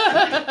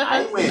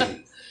 I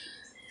win.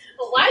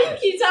 Why you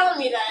keep telling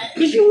me that?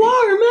 Cause you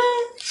are,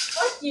 man.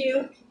 Fuck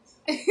you.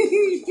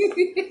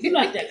 You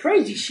like that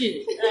crazy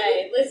shit.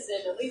 Hey, listen,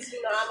 at least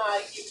you know I know how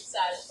to keep you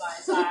satisfied.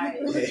 It's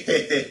alright.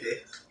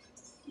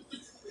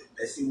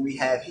 Let's see what we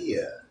have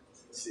here.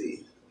 Let's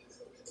see.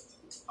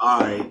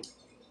 Alright.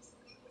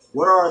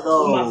 What are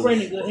Oh, my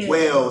friend in good those hands.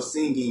 whales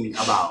singing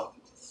about?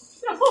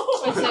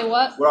 I say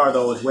what? What are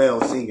those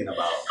whales singing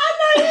about? Oh.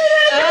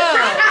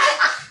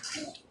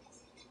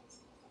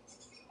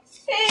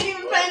 He ain't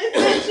even paying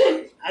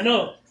attention. I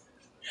know.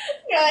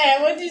 Go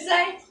ahead, what'd you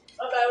say? Okay,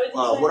 what'd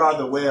you say? What are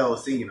the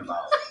whales singing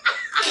about?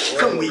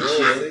 Some weak What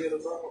shit. singing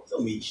about?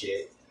 Some weak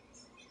shit.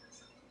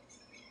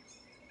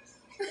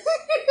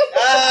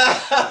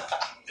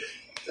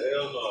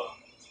 Hell no.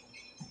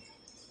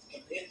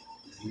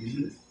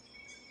 Mm-hmm.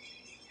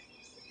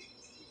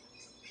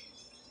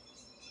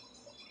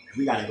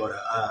 We gotta go to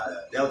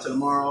Delta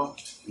tomorrow.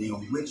 We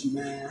gonna be with you,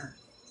 man.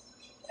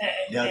 And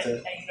Delta.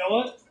 you know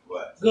what?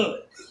 What?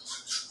 Good.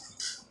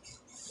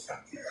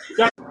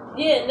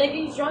 Yeah, nigga,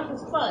 he's drunk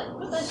as fuck.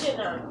 Put that shit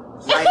down.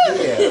 Right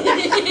here.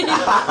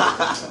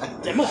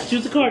 Damn, I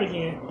choose the card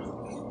again.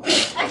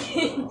 Actually,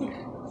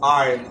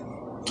 Alright.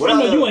 I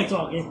know you ain't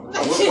talking.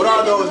 What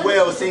are those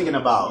whales singing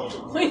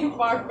about? We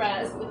far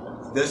fast.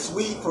 The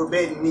sweet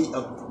forbidden meat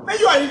of. Man,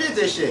 you already did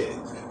this shit.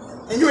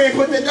 And you ain't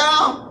putting it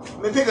down?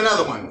 Man, pick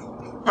another one.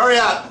 Hurry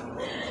up.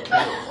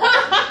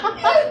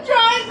 I'm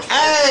trying.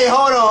 Hey,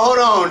 hold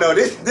on. No,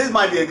 this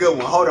might be a good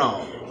one. Hold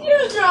on.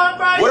 You trying,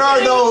 bro.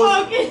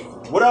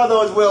 What are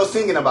those whales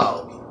singing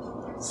about?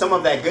 Some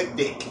of that good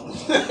dick. Here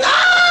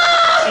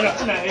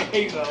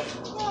you go.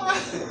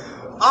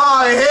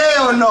 Oh,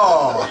 hell no.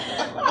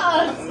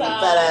 Oh,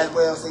 stop. Fat ass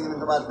whale singing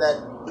about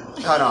that.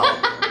 Hold on.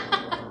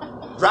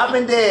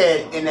 Dropping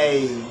dead in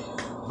a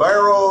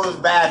burrow's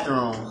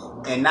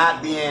bathroom and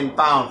not being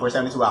found for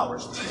 72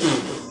 hours. What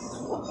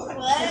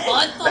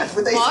the That's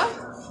what they fuck?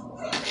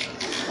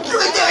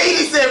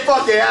 He said,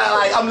 fuck it.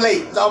 I'm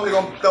late, so I'm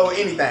gonna throw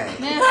anything.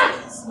 Man,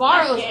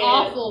 Sparrow was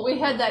awful. We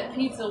had that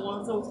pizza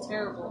once. It was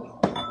terrible.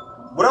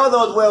 What are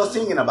those whales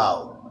singing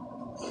about?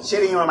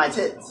 Shitting on my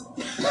tits.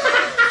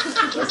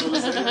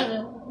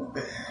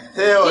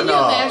 Hell Can no. you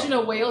imagine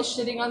a whale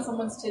shitting on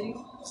someone's titties?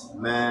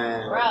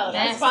 Man. Bro, that's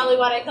Nasty. probably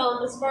why they call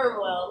him the sperm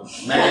whale.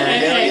 Man,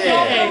 hell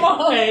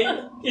yeah. Hey,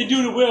 it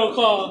do the whale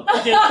call.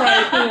 It just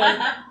try it.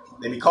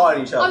 They be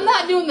calling each other. I'm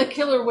not doing the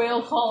killer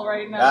whale call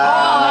right now.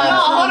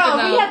 Hold on.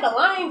 No. We had the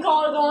lion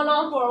call going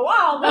on for a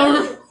while,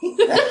 man.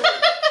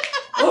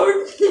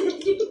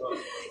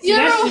 You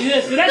know,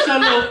 That's your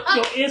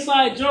little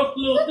inside joke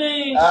little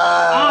thing. I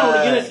don't want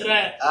to get into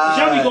that.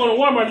 Y'all be going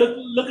to Walmart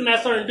looking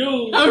at certain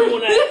dudes doing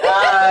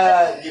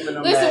that. Giving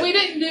them listen, that. we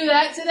didn't do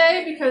that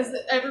today because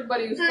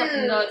everybody was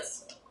fucking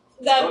nuts.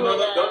 Don't know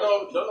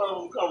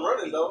them come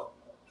running though.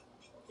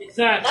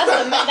 Exactly.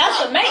 That's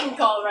the mating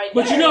call right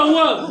there. But you know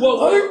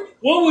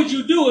what would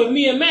you do if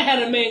me and Matt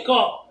had a main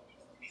call?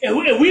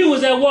 If we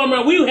was at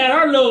Walmart, we had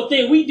our little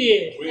thing we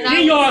did.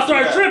 Then y'all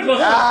start tripping. Then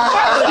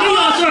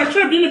y'all start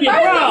tripping. It'll be a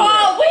First of problem.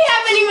 all, we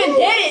haven't even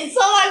did it. So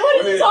like, what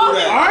are you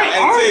talking about? All right.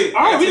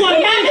 We gonna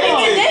We haven't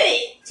even did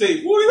it. T,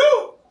 what do you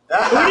do?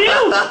 What do you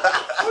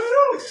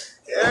do?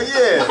 Hell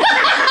yeah.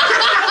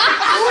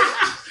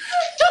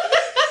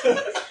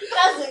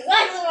 That's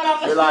exactly what I'm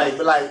Be like,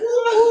 That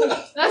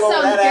 "Whoa,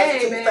 sounds that ass gay,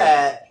 too man.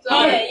 fat."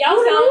 Yeah,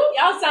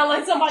 y'all sound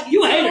like somebody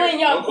You hate her. in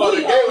your Don't call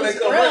booty it gay when hole. they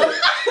come running.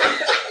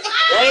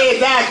 Yeah,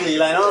 exactly.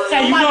 Like, no.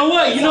 Hey, you know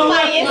what?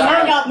 Somebody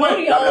inside got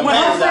booty hole. When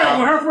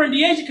her friend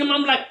Deasia come,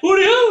 I'm like, who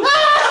do you?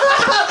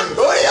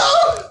 Who are you?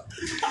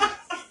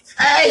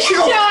 Hey, she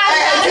gonna.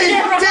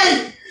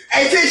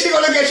 Hey, T, she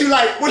gonna look at you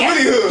like, what's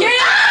really hood? Get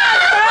out,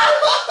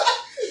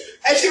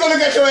 Hey, she gonna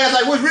look at your ass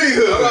like, what's really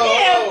hood? bro.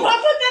 Yeah, put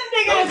that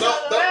nigga in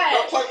Don't the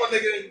talk my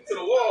nigga into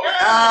the wall.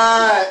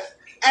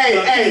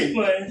 Hey,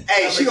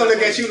 she gonna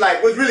look at you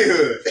like, what's really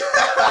hood?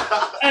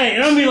 Hey,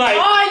 and I'm be like,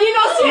 Oh, you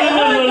know she a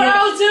hood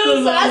girl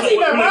too, so that's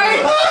even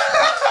worse.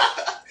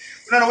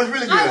 No, what's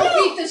really I good? will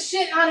beat the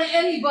shit out of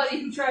anybody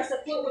who tries to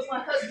flirt with my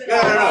husband.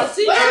 No.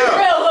 She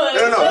real hood.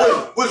 No,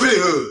 what's really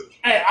hood?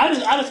 hey, I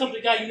just come to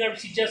the guy you never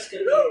see Jessica.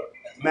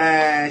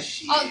 Man,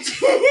 shit.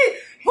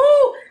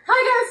 Whoo! I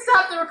gotta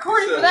stop the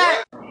recording for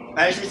that.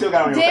 Man, she still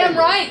got on your Damn Facebook.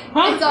 right,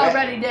 Huh? it's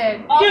already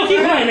dead. You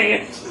keep playing,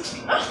 nigga.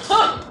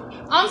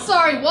 I'm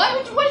sorry.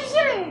 What? What'd you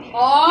say? Keep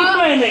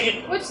playing,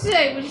 nigga. What'd you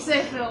say? What'd you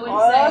say, Phil? What'd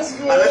you That's say?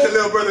 good. Unless the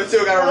little brother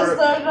still got on her.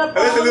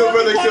 Unless the little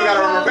brother still got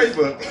her on her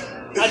Facebook.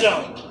 I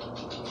don't.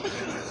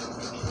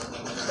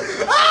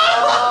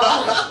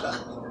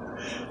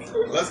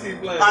 Let's keep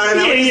playing. All right,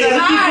 now, what you Yeah,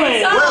 said? keep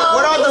playing.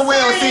 What are the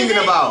whales sorry, singing is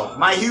it? about?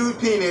 My huge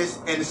penis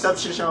and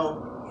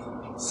substantial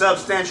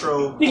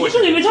Nigga, you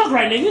portion. couldn't even talk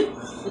right, nigga.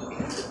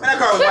 Man, that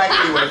car was whack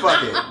anyway.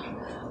 Fuck it.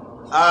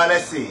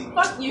 Let's see.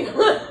 Fuck you.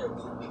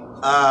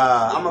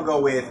 I'm gonna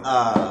go with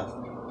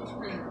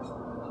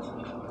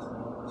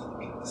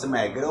some of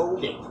that good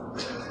old dick.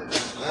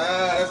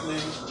 That's me.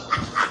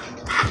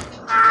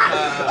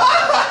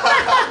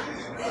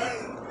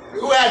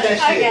 Who had that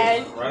shit?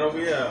 Okay. Right over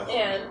here.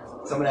 And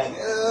Some of that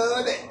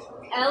good dick.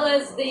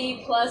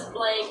 LSD plus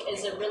blank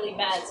is a really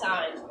bad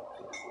time.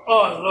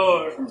 Oh,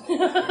 Lord.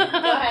 Go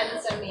ahead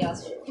and send me your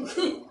shit.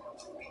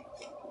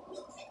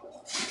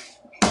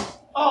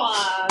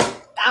 Oh,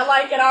 I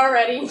like it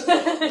already. I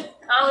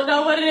don't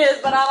know what it is,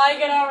 but I like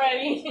it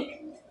already.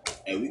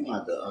 Hey, we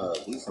want to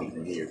do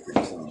something here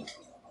pretty soon.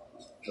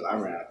 Cause I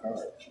ran out of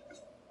cards.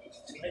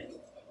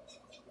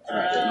 I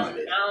don't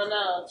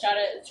know. Try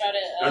to.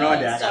 No, I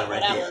did. I got start it with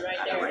right that here. one right I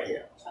got there. it right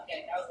here. Okay,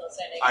 I was gonna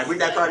say that. All right, read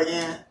that card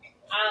again.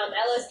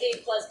 LSD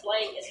plus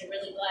blank is a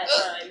really bad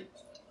time.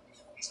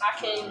 I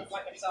can't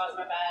fucking talk,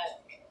 my bad.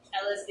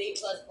 LSD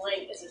plus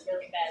blank is a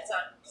really bad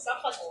time.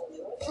 Stop fucking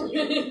with me.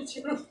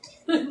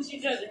 She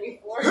judging me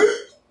for it.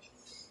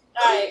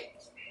 Alright.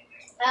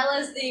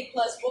 LSD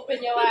plus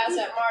whooping your ass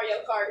at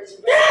Mario Kart is a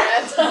really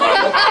bad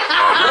time.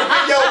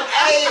 Yo,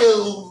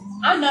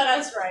 I know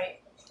that's right.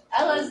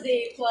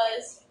 LSD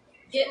plus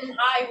getting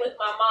high with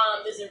my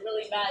mom is a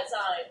really bad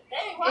time.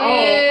 Dang,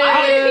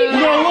 why would it be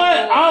You know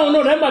bad? what? I don't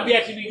know. That might be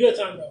actually be a good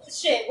time, though.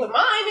 Shit, with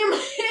mine,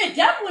 it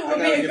definitely would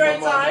be a great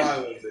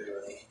time.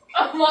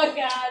 Oh my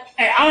god.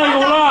 Hey, I ain't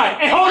gonna lie.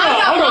 Hey, hold on. My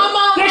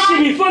mom That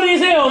should be funny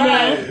as hell,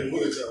 man.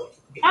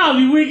 I'll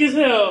be weak as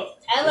hell.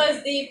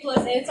 LSD plus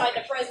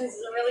antidepressants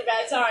is a really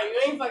bad time. You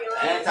ain't fucking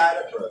lying.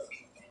 Antidepressant.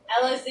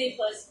 LSD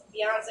plus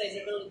Beyonce is a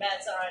really bad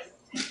time.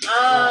 I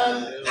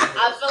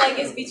feel like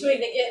it's between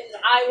the getting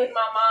high with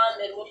my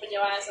mom and whooping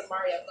your ass at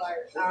Mario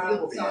Kart. So I'm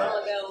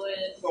gonna go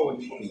with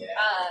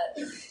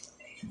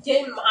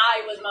getting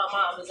high with my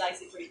mom is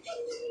actually pretty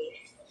funny with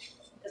me.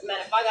 Cause man,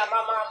 if I got my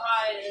mom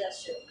high, that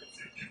shit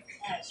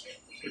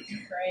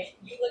great.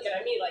 You looking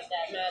at me like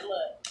that, man?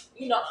 Look,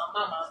 you know how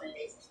my mom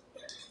is.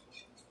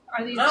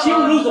 Are these? She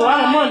would lose a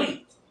lot of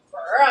money.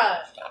 Bruh.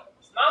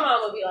 My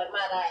mom would be like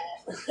my dad.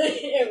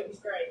 It was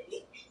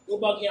crazy. What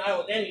about getting high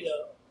with Danny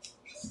though?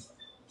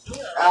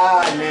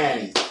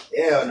 Nanny.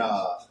 Hell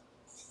no.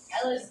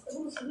 Ellis,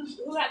 who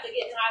had to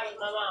get high with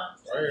my mom?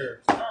 Right here.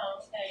 Oh,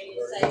 okay. You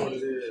Right here what it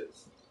say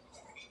is.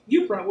 You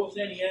probably whooped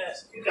Danny ass.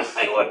 You got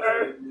high with her.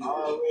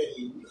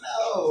 Already.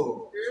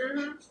 No.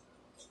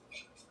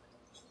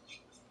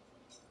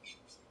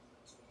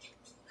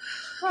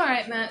 All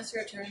right, Matt, it's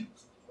your turn.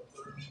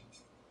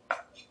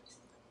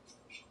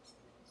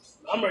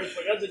 I'm ready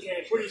for another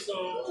game pretty soon.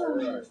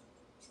 Alright.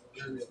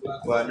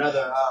 But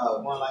another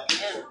one like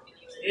this.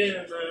 Yeah,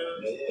 man.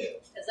 Yeah.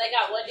 Cause they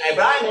got what? Hey,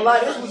 but I ain't gonna lie,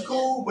 this was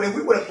cool. But if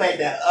we would have played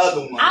that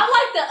other one, I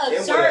like the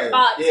absurd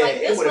box. yeah, like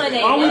it this would've one been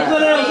ain't. Why we Right. put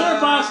that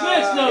Xbox box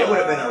next though? it would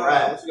have been a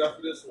wrap. What you got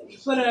for this one?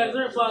 Put that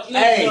Xbox box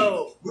next Hey,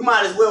 though. we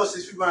might as well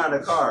since we run out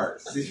of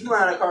cards. Since we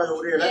run out of cards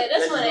over there, Yeah,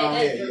 this one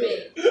ain't it for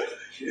me.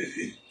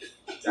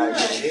 Gotta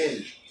get it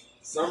in.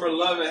 Summer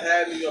loving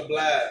had me a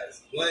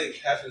blast. Blank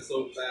happened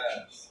so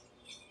fast.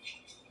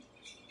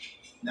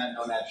 Nothing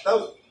on that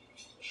throat.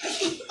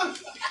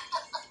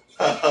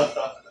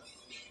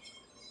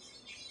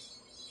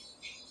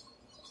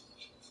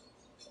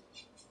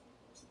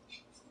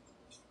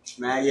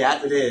 Man, yeah,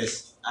 after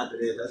this, let's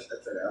put it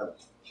up.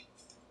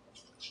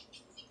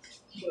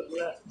 But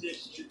after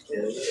this shit.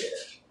 Yeah.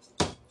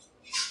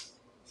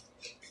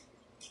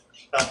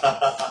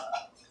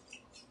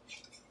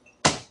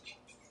 There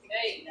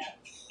you go.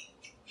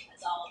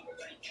 That's all of it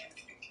right there.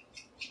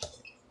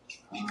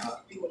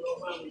 You will know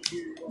how many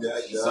years.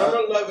 Yeah.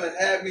 Summer loving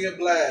had me a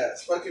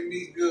blast. Fucking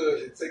me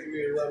good and taking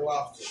me to Red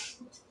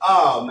Lobster.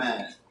 Oh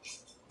man,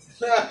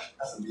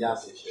 that's some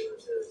Beyonce shit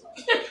right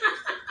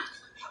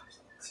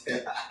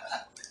there.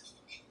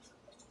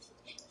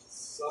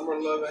 Summer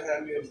loving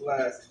had me a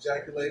blast.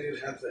 Ejaculating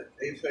at the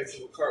apex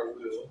of a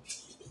cartwheel.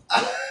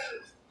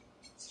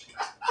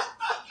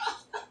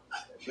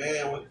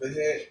 Man with the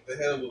head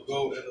of a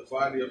goat and the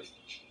body of a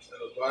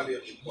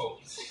goat.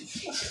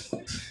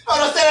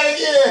 Hold on, say that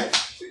again.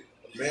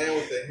 A man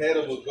with the head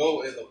of a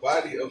goat and the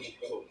body of a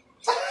goat.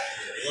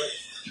 What?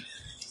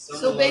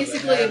 So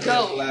basically a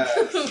goat. Right.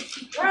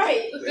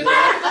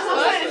 That's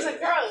what it's a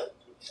girl.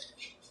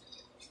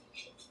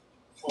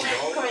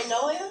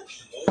 Carnoia?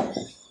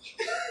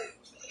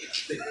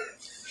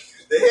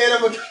 The head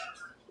of a.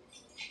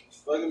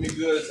 Fucking me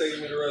good and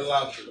taking me to Red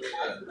Lobster. That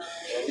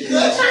shit,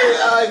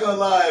 I ain't gonna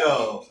lie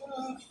though.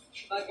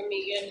 Fucking me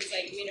good to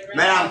take me to Red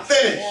Man, I'm Lobster.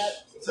 finished. Yep.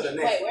 To the Wait,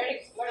 next.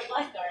 where the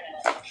black card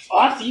at? Oh,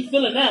 I see you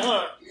feeling that,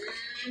 huh?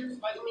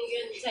 Fucking me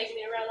good to take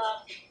me to Red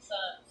Lobster. So.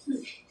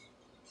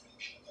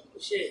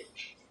 Shit.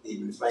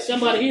 Even the spicy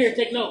Somebody shrimp. here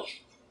take notes.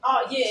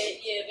 Oh, yeah.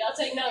 If y'all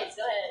take notes,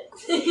 go ahead.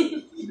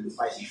 Even the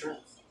spicy shrimp.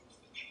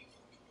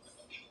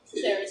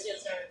 Sarah, it's your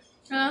turn.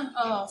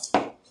 Huh?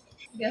 Oh.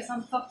 Guess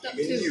I'm fucked up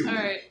Me too. you.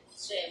 Alright.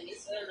 Shit, me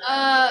too.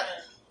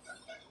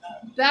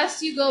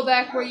 Best you go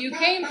back where you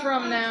came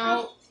from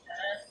now.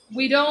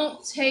 We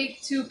don't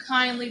take too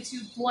kindly to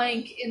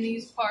blank in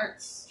these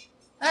parts.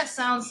 That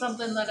sounds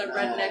something that a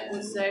redneck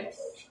would say.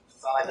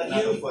 Sound like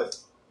another foot.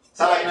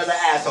 Sound like another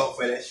asshole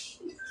fetish.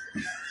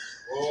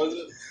 What was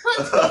it?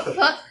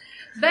 But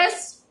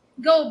best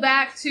go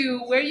back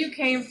to where you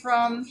came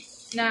from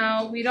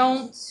now. We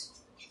don't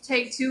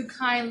take too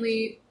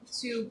kindly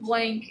to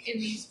blank in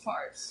these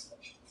parts.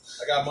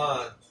 I got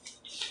mine.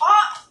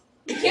 Oh,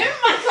 give me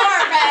my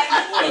card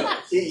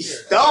back. He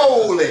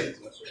stole it.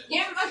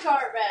 Give me my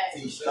card back.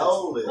 He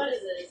stole it. What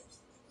is this?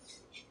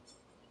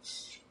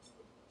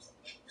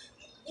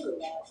 Ooh,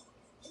 trash.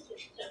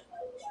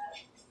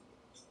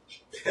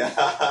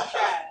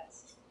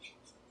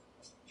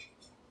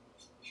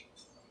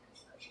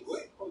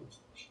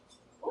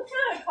 What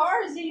kind of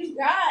cards do you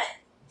got?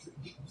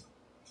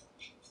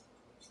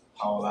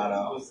 Whole lot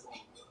of.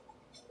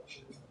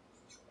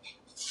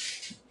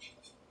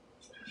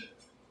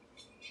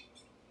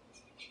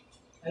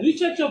 Have you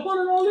checked your phone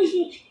and all this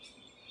shit?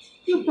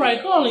 You're probably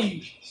calling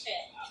you. Shit,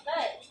 I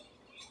bet.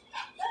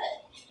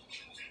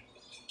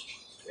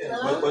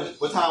 Yeah,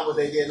 what time was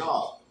they getting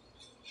off?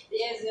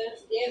 Diaz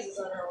is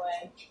on her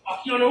way. Oh,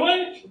 you on the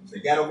way? The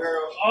ghetto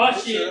girl? Oh,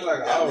 shit.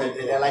 Like, I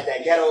They like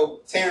that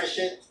ghetto Terrence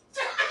shit?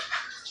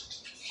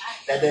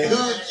 That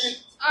hood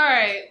shit?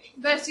 Alright.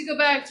 Best you go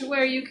back to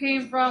where you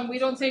came from. We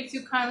don't take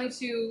too kindly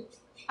to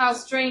how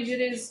strange it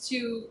is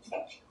to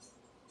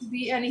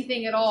be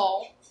anything at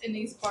all in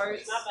these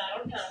parts. My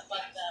bad, I'm kind of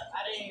fucked up.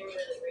 I didn't even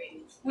really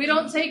read. We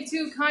don't take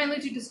too kindly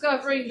to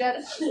discovering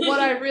that what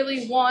I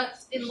really want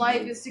in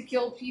life is to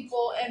kill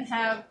people and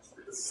have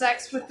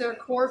sex with their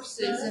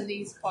corpses in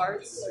these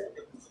parts.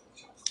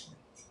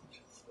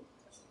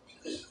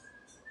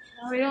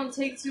 We don't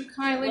take too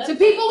kindly to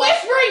people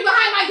whispering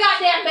behind my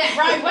goddamn back.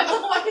 Right, what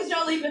the fuck is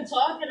y'all even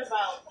talking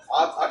about?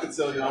 I can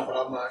tell y'all,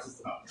 but I'm not. It's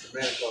the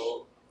man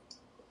code.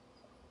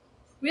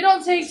 We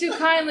don't take too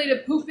kindly to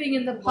pooping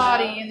in the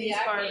potty in these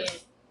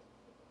parts.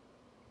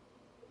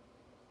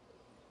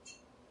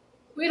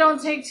 We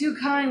don't take too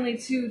kindly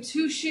to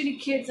two shitty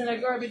kids and a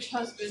garbage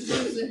husband.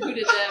 Who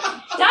did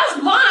that?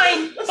 That's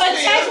mine, but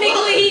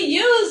technically he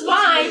used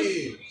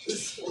mine.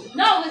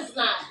 No, it's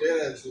not. Yeah,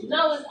 that's it.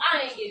 No, it's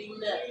I ain't giving you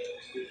nothing.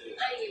 I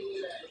ain't giving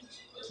you nothing.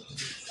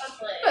 Stop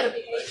playing. You better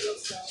behave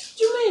yourself. What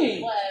you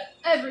mean?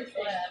 Whatever. Everything.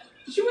 Whatever.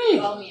 What you mean?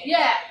 Call me a Yeah.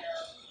 cat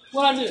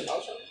What I do?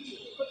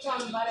 Quit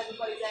talking about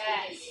everybody's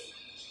ass.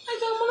 I ain't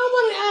talking about now.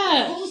 nobody's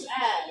ass. Whose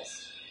ass?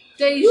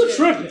 Deja. You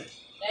tripping?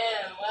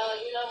 Damn, well,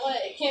 you know what?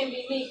 It can't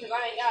be me because I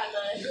ain't got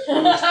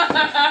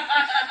none.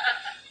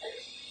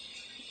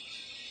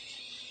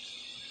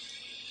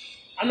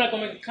 I'm not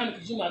gonna make a comment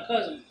because you my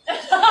cousin.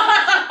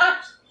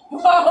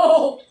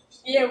 Whoa!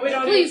 Yeah, we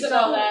don't Please need to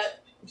know don't.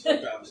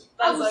 that.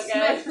 I will That's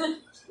okay. smack-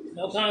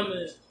 No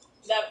comment.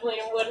 Definitely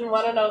wouldn't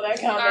want to know that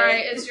comment.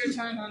 Alright, it's your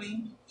turn,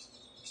 honey.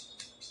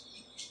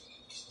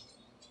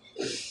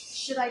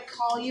 Should I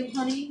call you,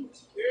 honey?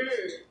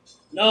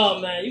 No,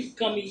 man. You can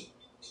call me.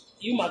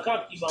 You my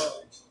cocky bomb.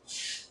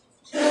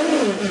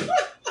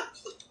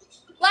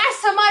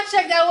 Last time I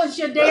checked, that was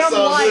your damn sounds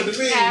good wife, to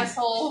me.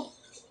 asshole.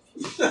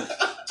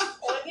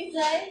 What did he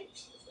say?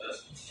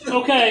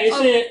 Okay,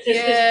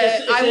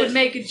 it's I would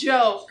make a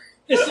joke.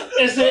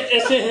 It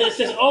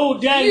says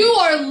old daddy. You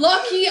are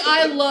lucky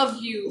I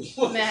love you,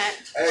 Matt.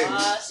 Hey,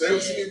 say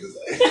what you need to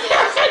say.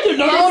 Don't do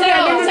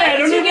that.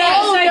 Don't do that.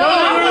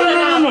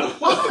 No.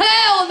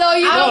 Hell no,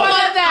 you don't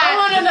want that. I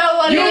want to know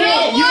what You it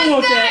don't is. want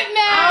want that.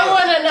 that, I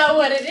want to know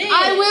what it is.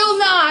 I will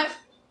not.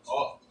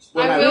 Oh,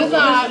 I will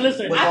not.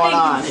 Listen. What's I going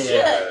on think you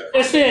here?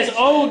 It says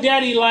old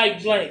daddy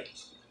like blank.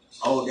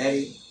 Old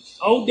daddy,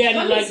 Old daddy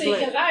Let me like see, blank.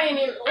 because I ain't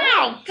even.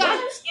 Ow, god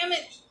damn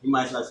it. you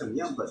might like some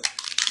young butt.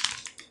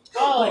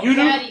 Oh, You do?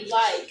 daddy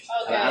like.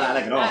 Okay. I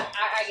like it all.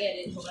 I get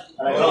it.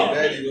 I like it oh, all.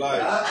 daddy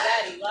life.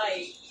 Daddy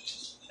like.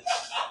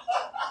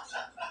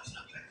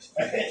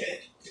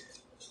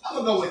 I'm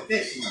gonna go with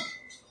this one.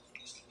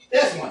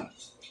 This one.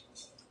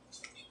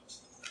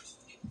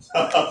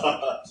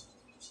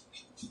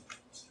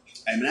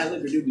 Hey man, that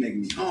liquor do make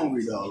me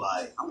hungry though.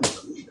 Like I'm gonna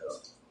eat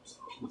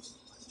though.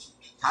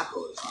 Taco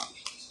or something.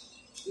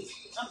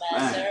 I'm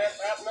bad, Man.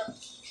 sir. Bro.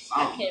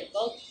 I can't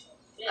vote. I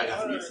Yeah, got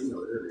hold some on. casino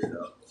earlier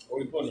though. What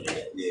are you putting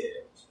it? Yeah.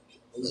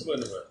 What you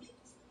putting it?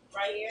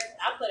 Right here.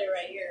 I put it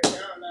right here. I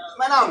don't know.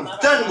 Man, I'm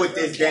done with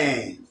this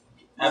game.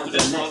 After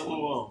this, let's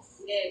move on.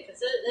 Yeah, because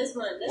this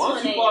one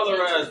Once you ain't follow her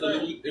too ass, then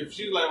funny. if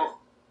she like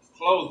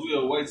close,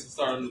 we'll wait to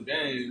start a new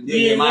game.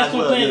 Yeah, might let's as go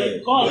well, play yeah.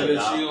 it. Call But it.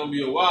 if she gonna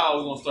be a while,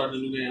 we're gonna start a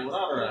new game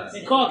without her ass.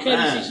 And call Katie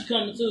Man. since she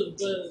coming too.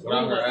 But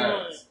Without her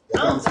ass.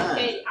 That's what I'm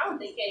saying. I don't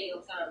think Katie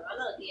gonna come. I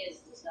know Diaz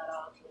just got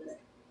off. But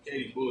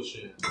Katie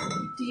bullshit.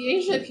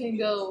 Deja can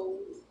go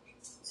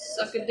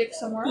suck a dick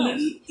somewhere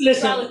else.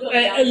 Listen,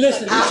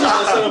 listen. I'm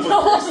trying to set up a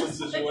personal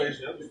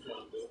situation. That's what I'm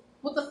trying to do.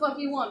 What the fuck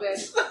you want, babe?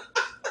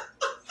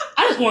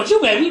 I just want you,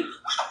 baby.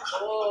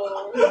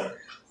 oh.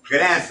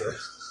 Good answer.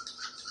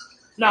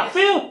 Now,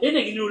 Phil, this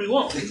nigga knew what he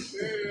want.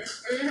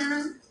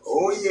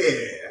 Oh yeah,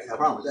 I ain't got a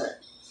problem with that.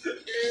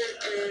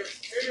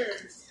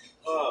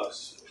 Oh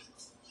shit.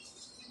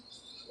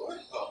 What?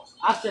 Oh.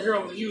 I set her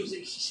over to you, so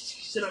she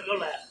sit on your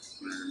lap.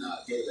 Nah,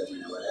 Katie let me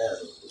know what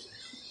ass.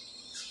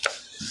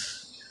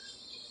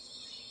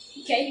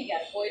 Katie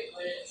got a boyfriend.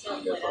 I don't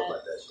Something give a like fuck that.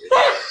 about that shit.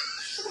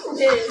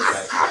 Yes.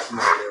 Like, come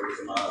over there with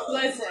some,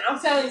 Listen, I'm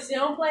telling you, she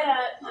don't play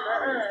that.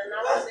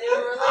 Not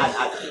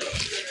with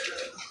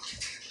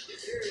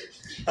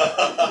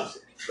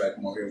Back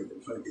come over here with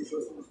them 20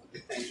 shorts.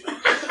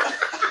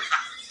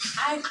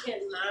 I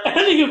cannot. That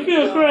nigga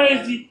feel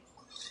crazy.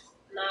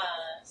 Nah,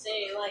 say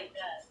it like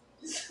that.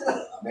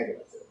 I'll make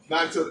it.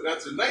 Not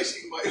tonight.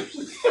 She might.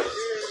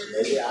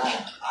 Maybe I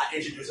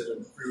introduced her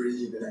to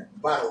free in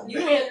that bottle. You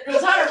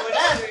introduce her with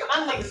that.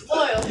 My nigga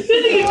spoiled. This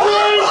nigga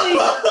crazy.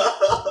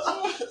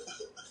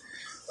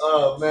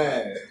 Oh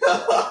man.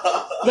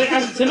 Like,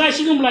 after tonight,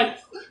 she gonna be like,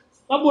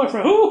 my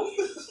boyfriend, who?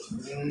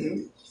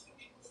 Mm-hmm.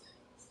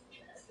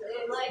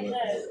 Like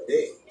that.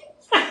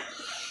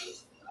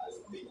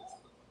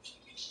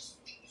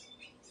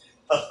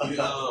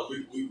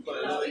 We play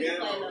another game.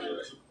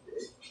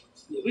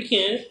 Yeah, we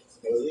can.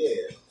 Hell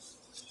yeah.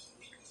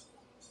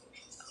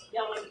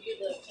 Y'all want to do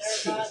the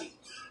third body?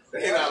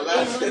 They not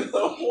laughing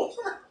no more.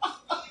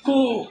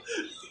 Who?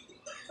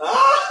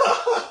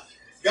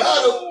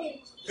 Got him.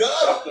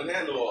 Y'all can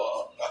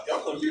handle y'all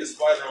can be a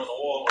spider on the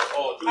wall.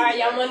 Alright,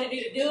 y'all want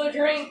to do a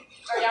drink?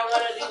 Or y'all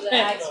want to do the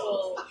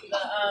actual,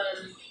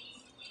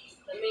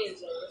 the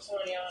means one? Which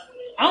one y'all want to do?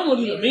 I don't want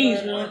to do the means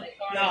one. The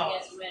card No.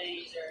 against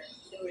humanity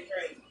or do a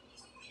drink?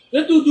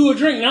 Let's do a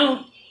drink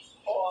now.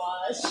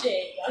 Oh,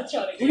 shit. Y'all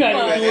trying to We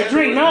gotta do a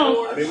drink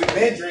now. I mean, we've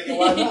been drinking,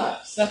 why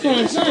not? That's what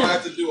I'm She's gonna saying.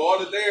 have to do all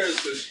the dares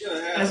because she's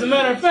gonna have. As a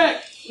matter of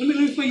fact, Let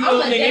me put you I'm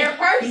up, a nigga. dare Let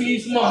person. me give you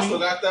some I money. still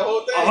got that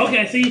whole thing. Oh,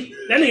 okay, see,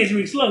 that nigga's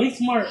really slow. He's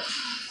smart.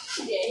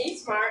 Yeah,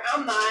 he's smart.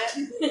 I'm not.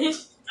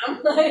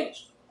 I'm like,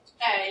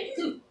 hey,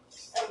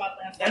 I'm about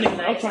to have That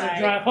nigga, I'm trying to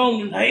drive home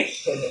tonight.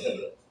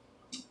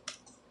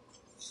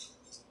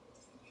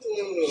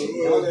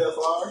 You go there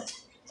far?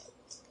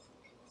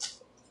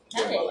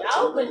 Hey, I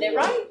opened it,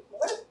 right?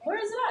 Where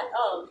is it at?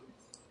 Oh.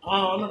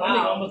 I don't know. That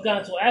nigga almost got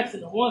into an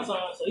accident one time,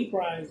 so he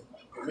probably.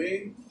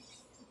 Me?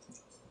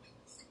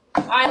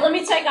 Alright, let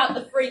me take out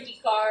the freaky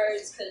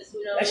cards, because,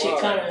 you know, That shit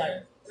kind of like.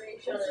 really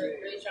trying to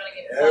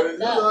get Every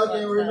fucked up. I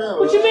can remember.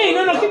 What you mean?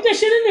 No, keep that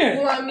shit in You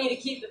there. want me to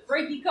keep the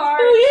freaky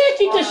cards? Hell yeah,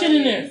 keep that shit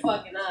in there. You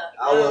fucking up.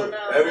 I was,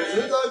 No, ever man.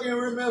 since I can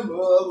remember, I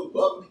was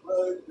popping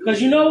my.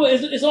 Because you know what?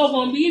 It's all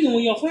going to be even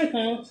when your friend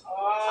comes.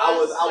 I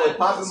was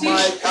popping So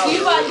my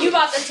collar. you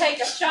about to take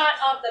a shot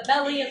of the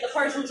belly of the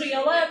person to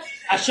your left?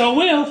 I sure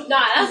will.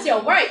 Nah, that's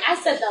your right. I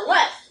said the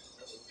left.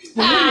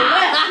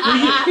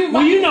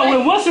 Well, you know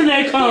when what's her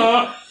name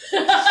come?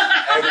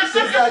 Ever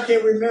since I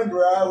can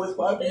remember, I was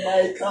popping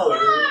my collar.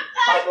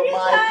 Popping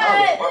my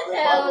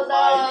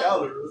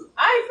collar.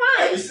 Alright,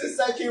 fine. Ever since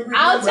I can remember,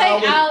 I'll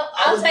take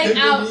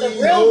out the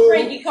real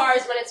freaky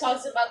cards when it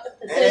talks about the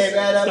position. They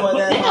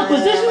got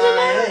positions in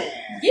there?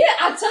 Yeah,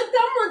 I took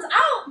them ones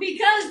out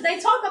because they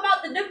talk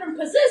about the different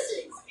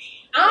positions.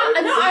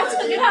 I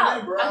took it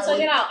out. I took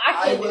it out. I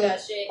can't do that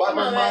shit. Come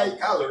on, man.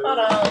 Hold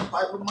on.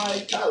 Popping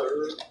my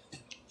collar.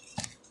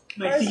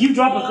 Man, see, you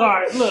dropping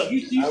cards. Look,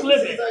 you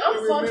slipping.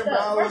 I'm fucked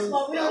up. First of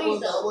all, we don't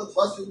need them. I was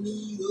busting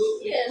me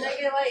up. Yeah,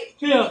 nigga, like,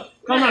 Phil,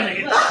 come on,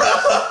 nigga.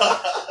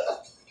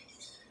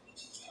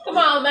 come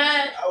on,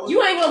 man.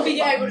 You ain't gonna be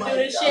able to do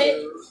this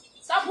shit.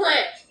 Stop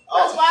playing.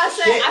 That's why I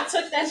said I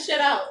took that shit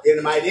out. Give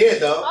him ideas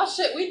though. Oh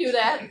shit, we do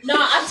that. No,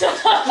 I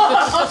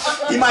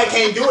took. He might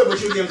can't do it, but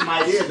you give him some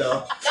ideas though.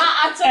 No,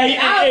 I took Hey, it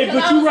out. hey, 'Cause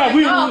but I you was right, like,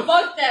 we- oh,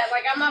 fuck that.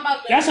 Like, I'm not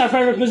about to. That's our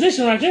favorite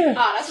position right there.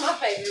 Oh, that's my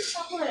favorite.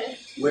 Stop playing.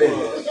 What is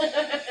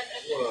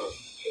it?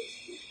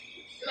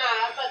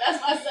 Nah, but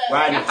that's what I said.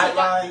 Riding Like, the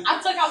pipeline? I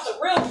took out the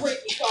real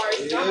freaky cards.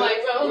 And I'm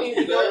like, bro, we don't need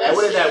to be doing Hey, that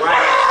what is shit. that,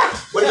 right?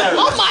 What is that?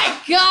 Oh my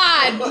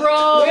god,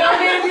 bro. We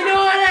don't need to be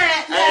doing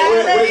that. Hey,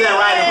 what is that,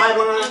 riding the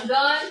pipeline? I'm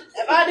done.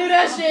 If I do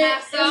that shit,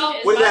 Pass out.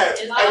 it's What is that?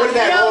 it's Hey, what is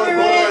that? over Going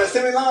with. on the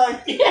semi line?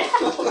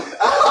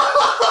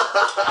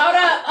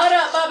 Hold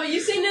up, Bubba. You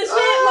seen this shit?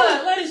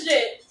 Look at this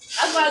shit.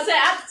 That's why I said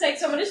I have to take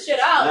some of this shit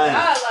out. Man.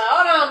 I was like,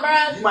 hold on,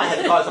 bro. You might have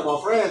to call some more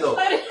friends though.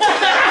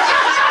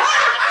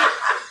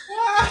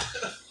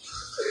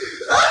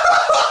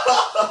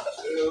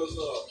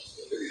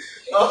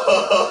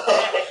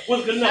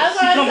 What's good enough? That's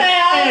what I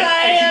said. I was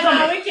like, yeah, no,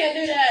 coming. we can't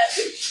do that.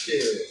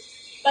 Shit.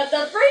 But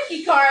the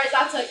freaky cards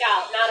I took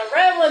out. Now the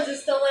red ones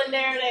is still in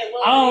there. They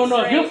will. I don't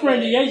know. be Your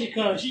friend straight, Deasia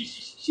comes.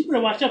 She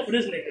better watch out for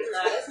this nigga. but-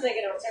 Nah, this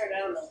nigga don't turn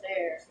down up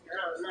there.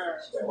 No.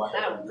 That one,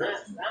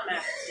 I'm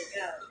happy to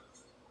go.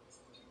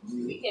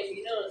 We can't be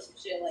doing some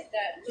shit like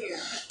that here.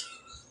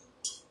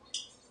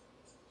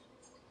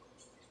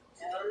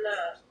 Hell no.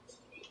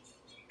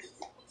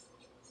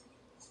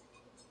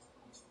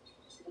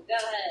 But go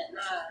ahead.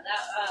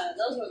 Nah,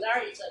 those ones I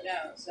already took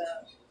out, so.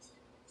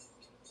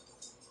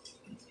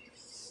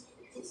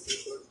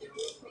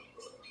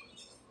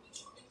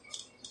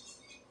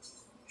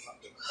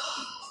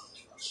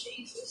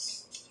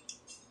 Jesus.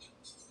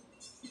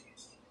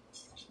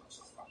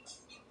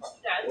 Nah,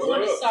 who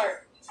want to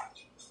start?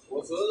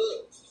 What's up?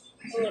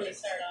 Who want to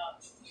start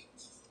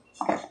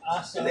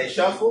off? Did they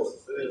shuffle?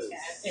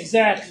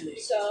 Exactly.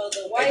 So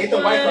the white Hey, get the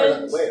white cards out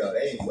ones. the way though.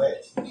 They ain't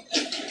wet.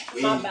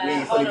 We My ain't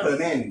bad. fully Hold put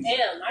them in.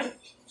 Damn,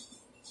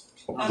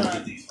 hold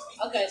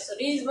on. Okay, so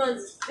these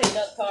ones is pick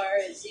up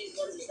cards. These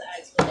ones is the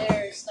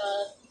Exploder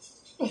stuff.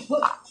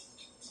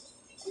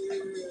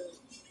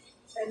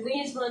 And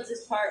these ones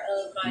is part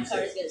of my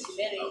Cards Against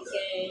Humanity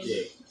game.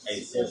 Yeah. Hey,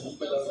 Those sis.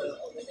 ones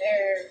over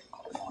there.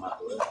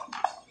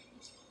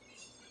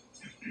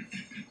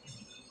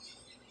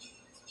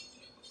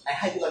 Hey,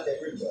 how you like that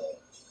brick bag?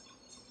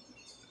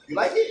 You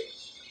like it?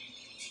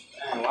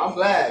 Man, well, I'm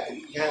glad 'cause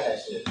you can have that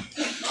shit.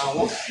 I don't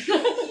want it.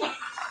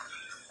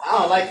 I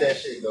don't like that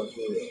shit though, for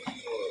real. I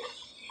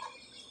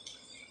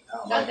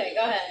don't like Okay,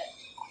 go ahead.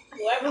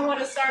 Whoever want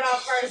to start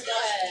off first, go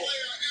ahead.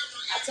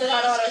 I took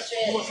out all that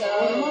shit,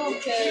 so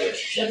because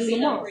there's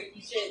no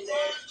freaky shit in there.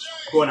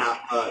 going out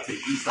to the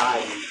east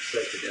side and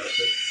straight to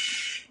Delta.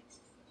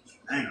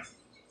 Damn.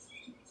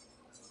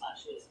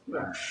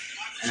 Right.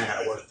 And I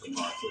gotta work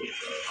tomorrow too,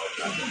 so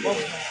I'll try to do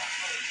it.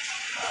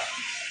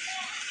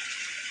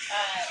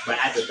 But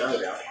after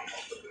Thursday, I'll come off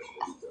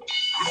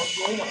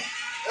the week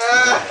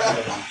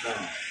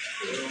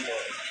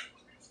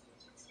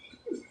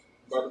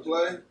About to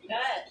play? Go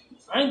ahead.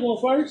 I ain't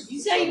going first. You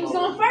said you was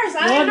going first.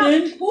 I No, didn't know. I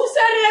didn't. Who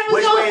said it was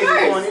Which going way is it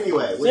first? going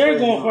anyway? Which They're way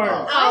is it going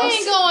first. I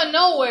ain't going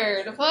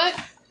nowhere. The fuck?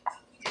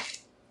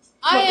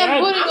 I Look,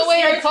 am putting I'm away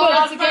scared the to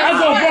cards go against I go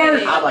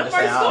first. I'm about to say,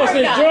 First I'll- It card.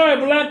 says draw a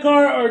black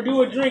card or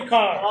do a drink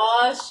card.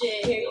 Oh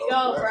shit! Here you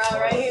go, bro.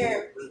 Right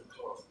here.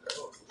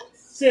 It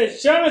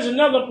says challenge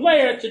another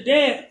player to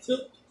dance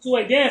to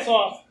a dance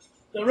off.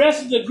 The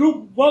rest of the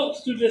group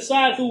votes to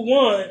decide who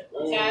won.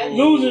 Okay.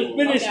 Losers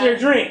finish their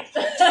drink.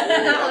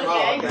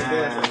 Okay.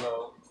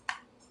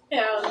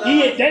 Hell no.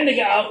 He hit that nigga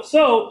out.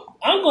 So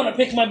I'm gonna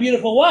pick my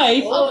beautiful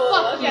wife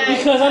Oh, fuck you.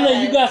 because I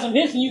know you got some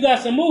hits and you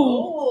got some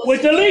moves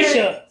with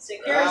Alicia.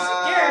 Secure.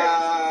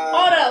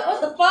 Hold up, what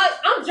the fuck?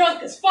 I'm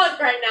drunk as fuck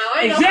right now.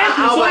 I ain't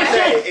Exactly. I So was it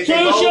saying, should- if so they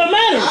it both- should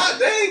matter. Ah,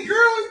 dang,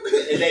 girl.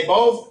 Is they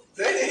both?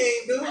 They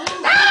ain't doing it.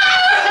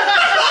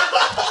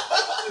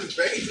 Just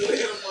bang to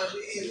him on the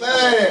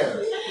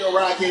Man, go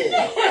Rockhead.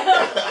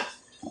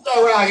 Go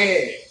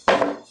Rockhead.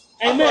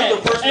 Hey man,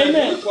 hey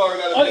man. Car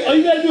gotta All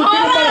you gotta do is pick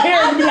up by the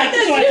hair and be like, I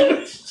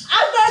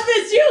thought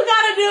that you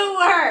gotta do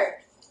work.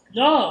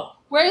 no.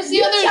 Where's the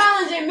You other?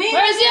 challenging me?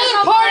 Where's the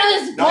other part of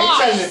this No, he's box?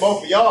 challenging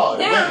both of y'all.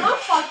 the Damn, women. I'm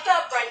fucked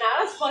up right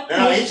now. That's fucked No,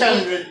 up. he's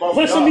challenging both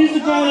Put of some y'all.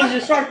 music on and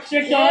just start to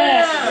shake your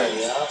ass.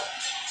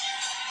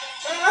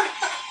 Yeah.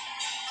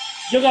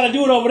 You gotta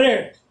do it over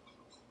there.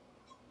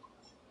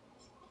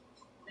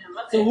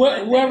 So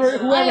whoever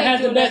I ain't has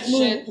the doing best that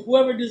move, shit.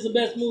 whoever does the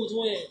best moves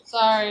wins.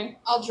 Sorry,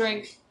 I'll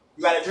drink.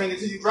 You gotta drink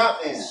until you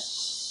drop in.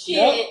 Shit.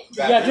 Yep. You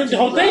gotta drink the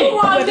whole thing. You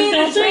You gotta want drink me the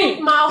whole to drink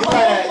thing. my whole You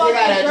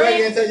gotta fucking drink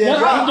drink? until you Yep,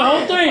 drop drink the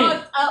whole in. thing.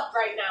 Fucked up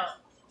right now.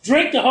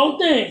 Drink the whole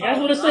thing. That's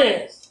what it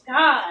says.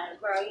 God,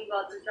 bro, you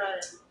about to try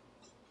to.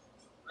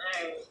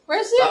 Alright.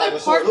 Where's the Like other a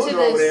part sore to loser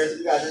over there, this? so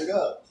you gotta drink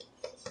up.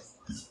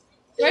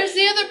 Where's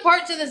the other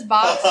part to this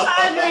box?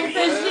 I drink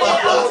this shit.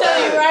 I'm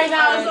telling you right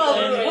now, it's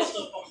over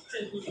with.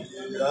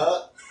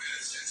 Yeah.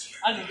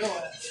 I can go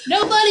at it.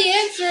 Nobody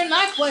answering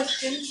my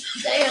question.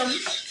 Damn.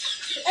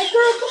 Hey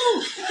girl, come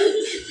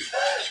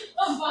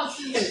on.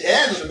 He's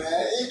answering,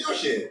 man. He ain't do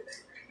shit.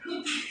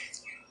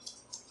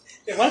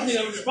 If I think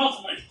I was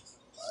responsible.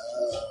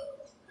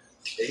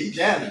 Yeah, he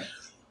jamming.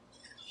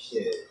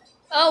 Shit.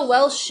 Oh,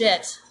 well,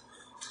 shit.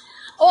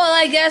 Well,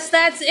 I guess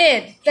that's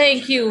it.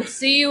 Thank you.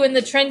 See you in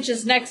the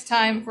trenches next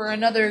time for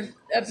another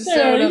episode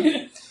Sarah,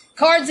 of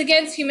Cards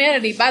Against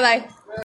Humanity. Bye-bye.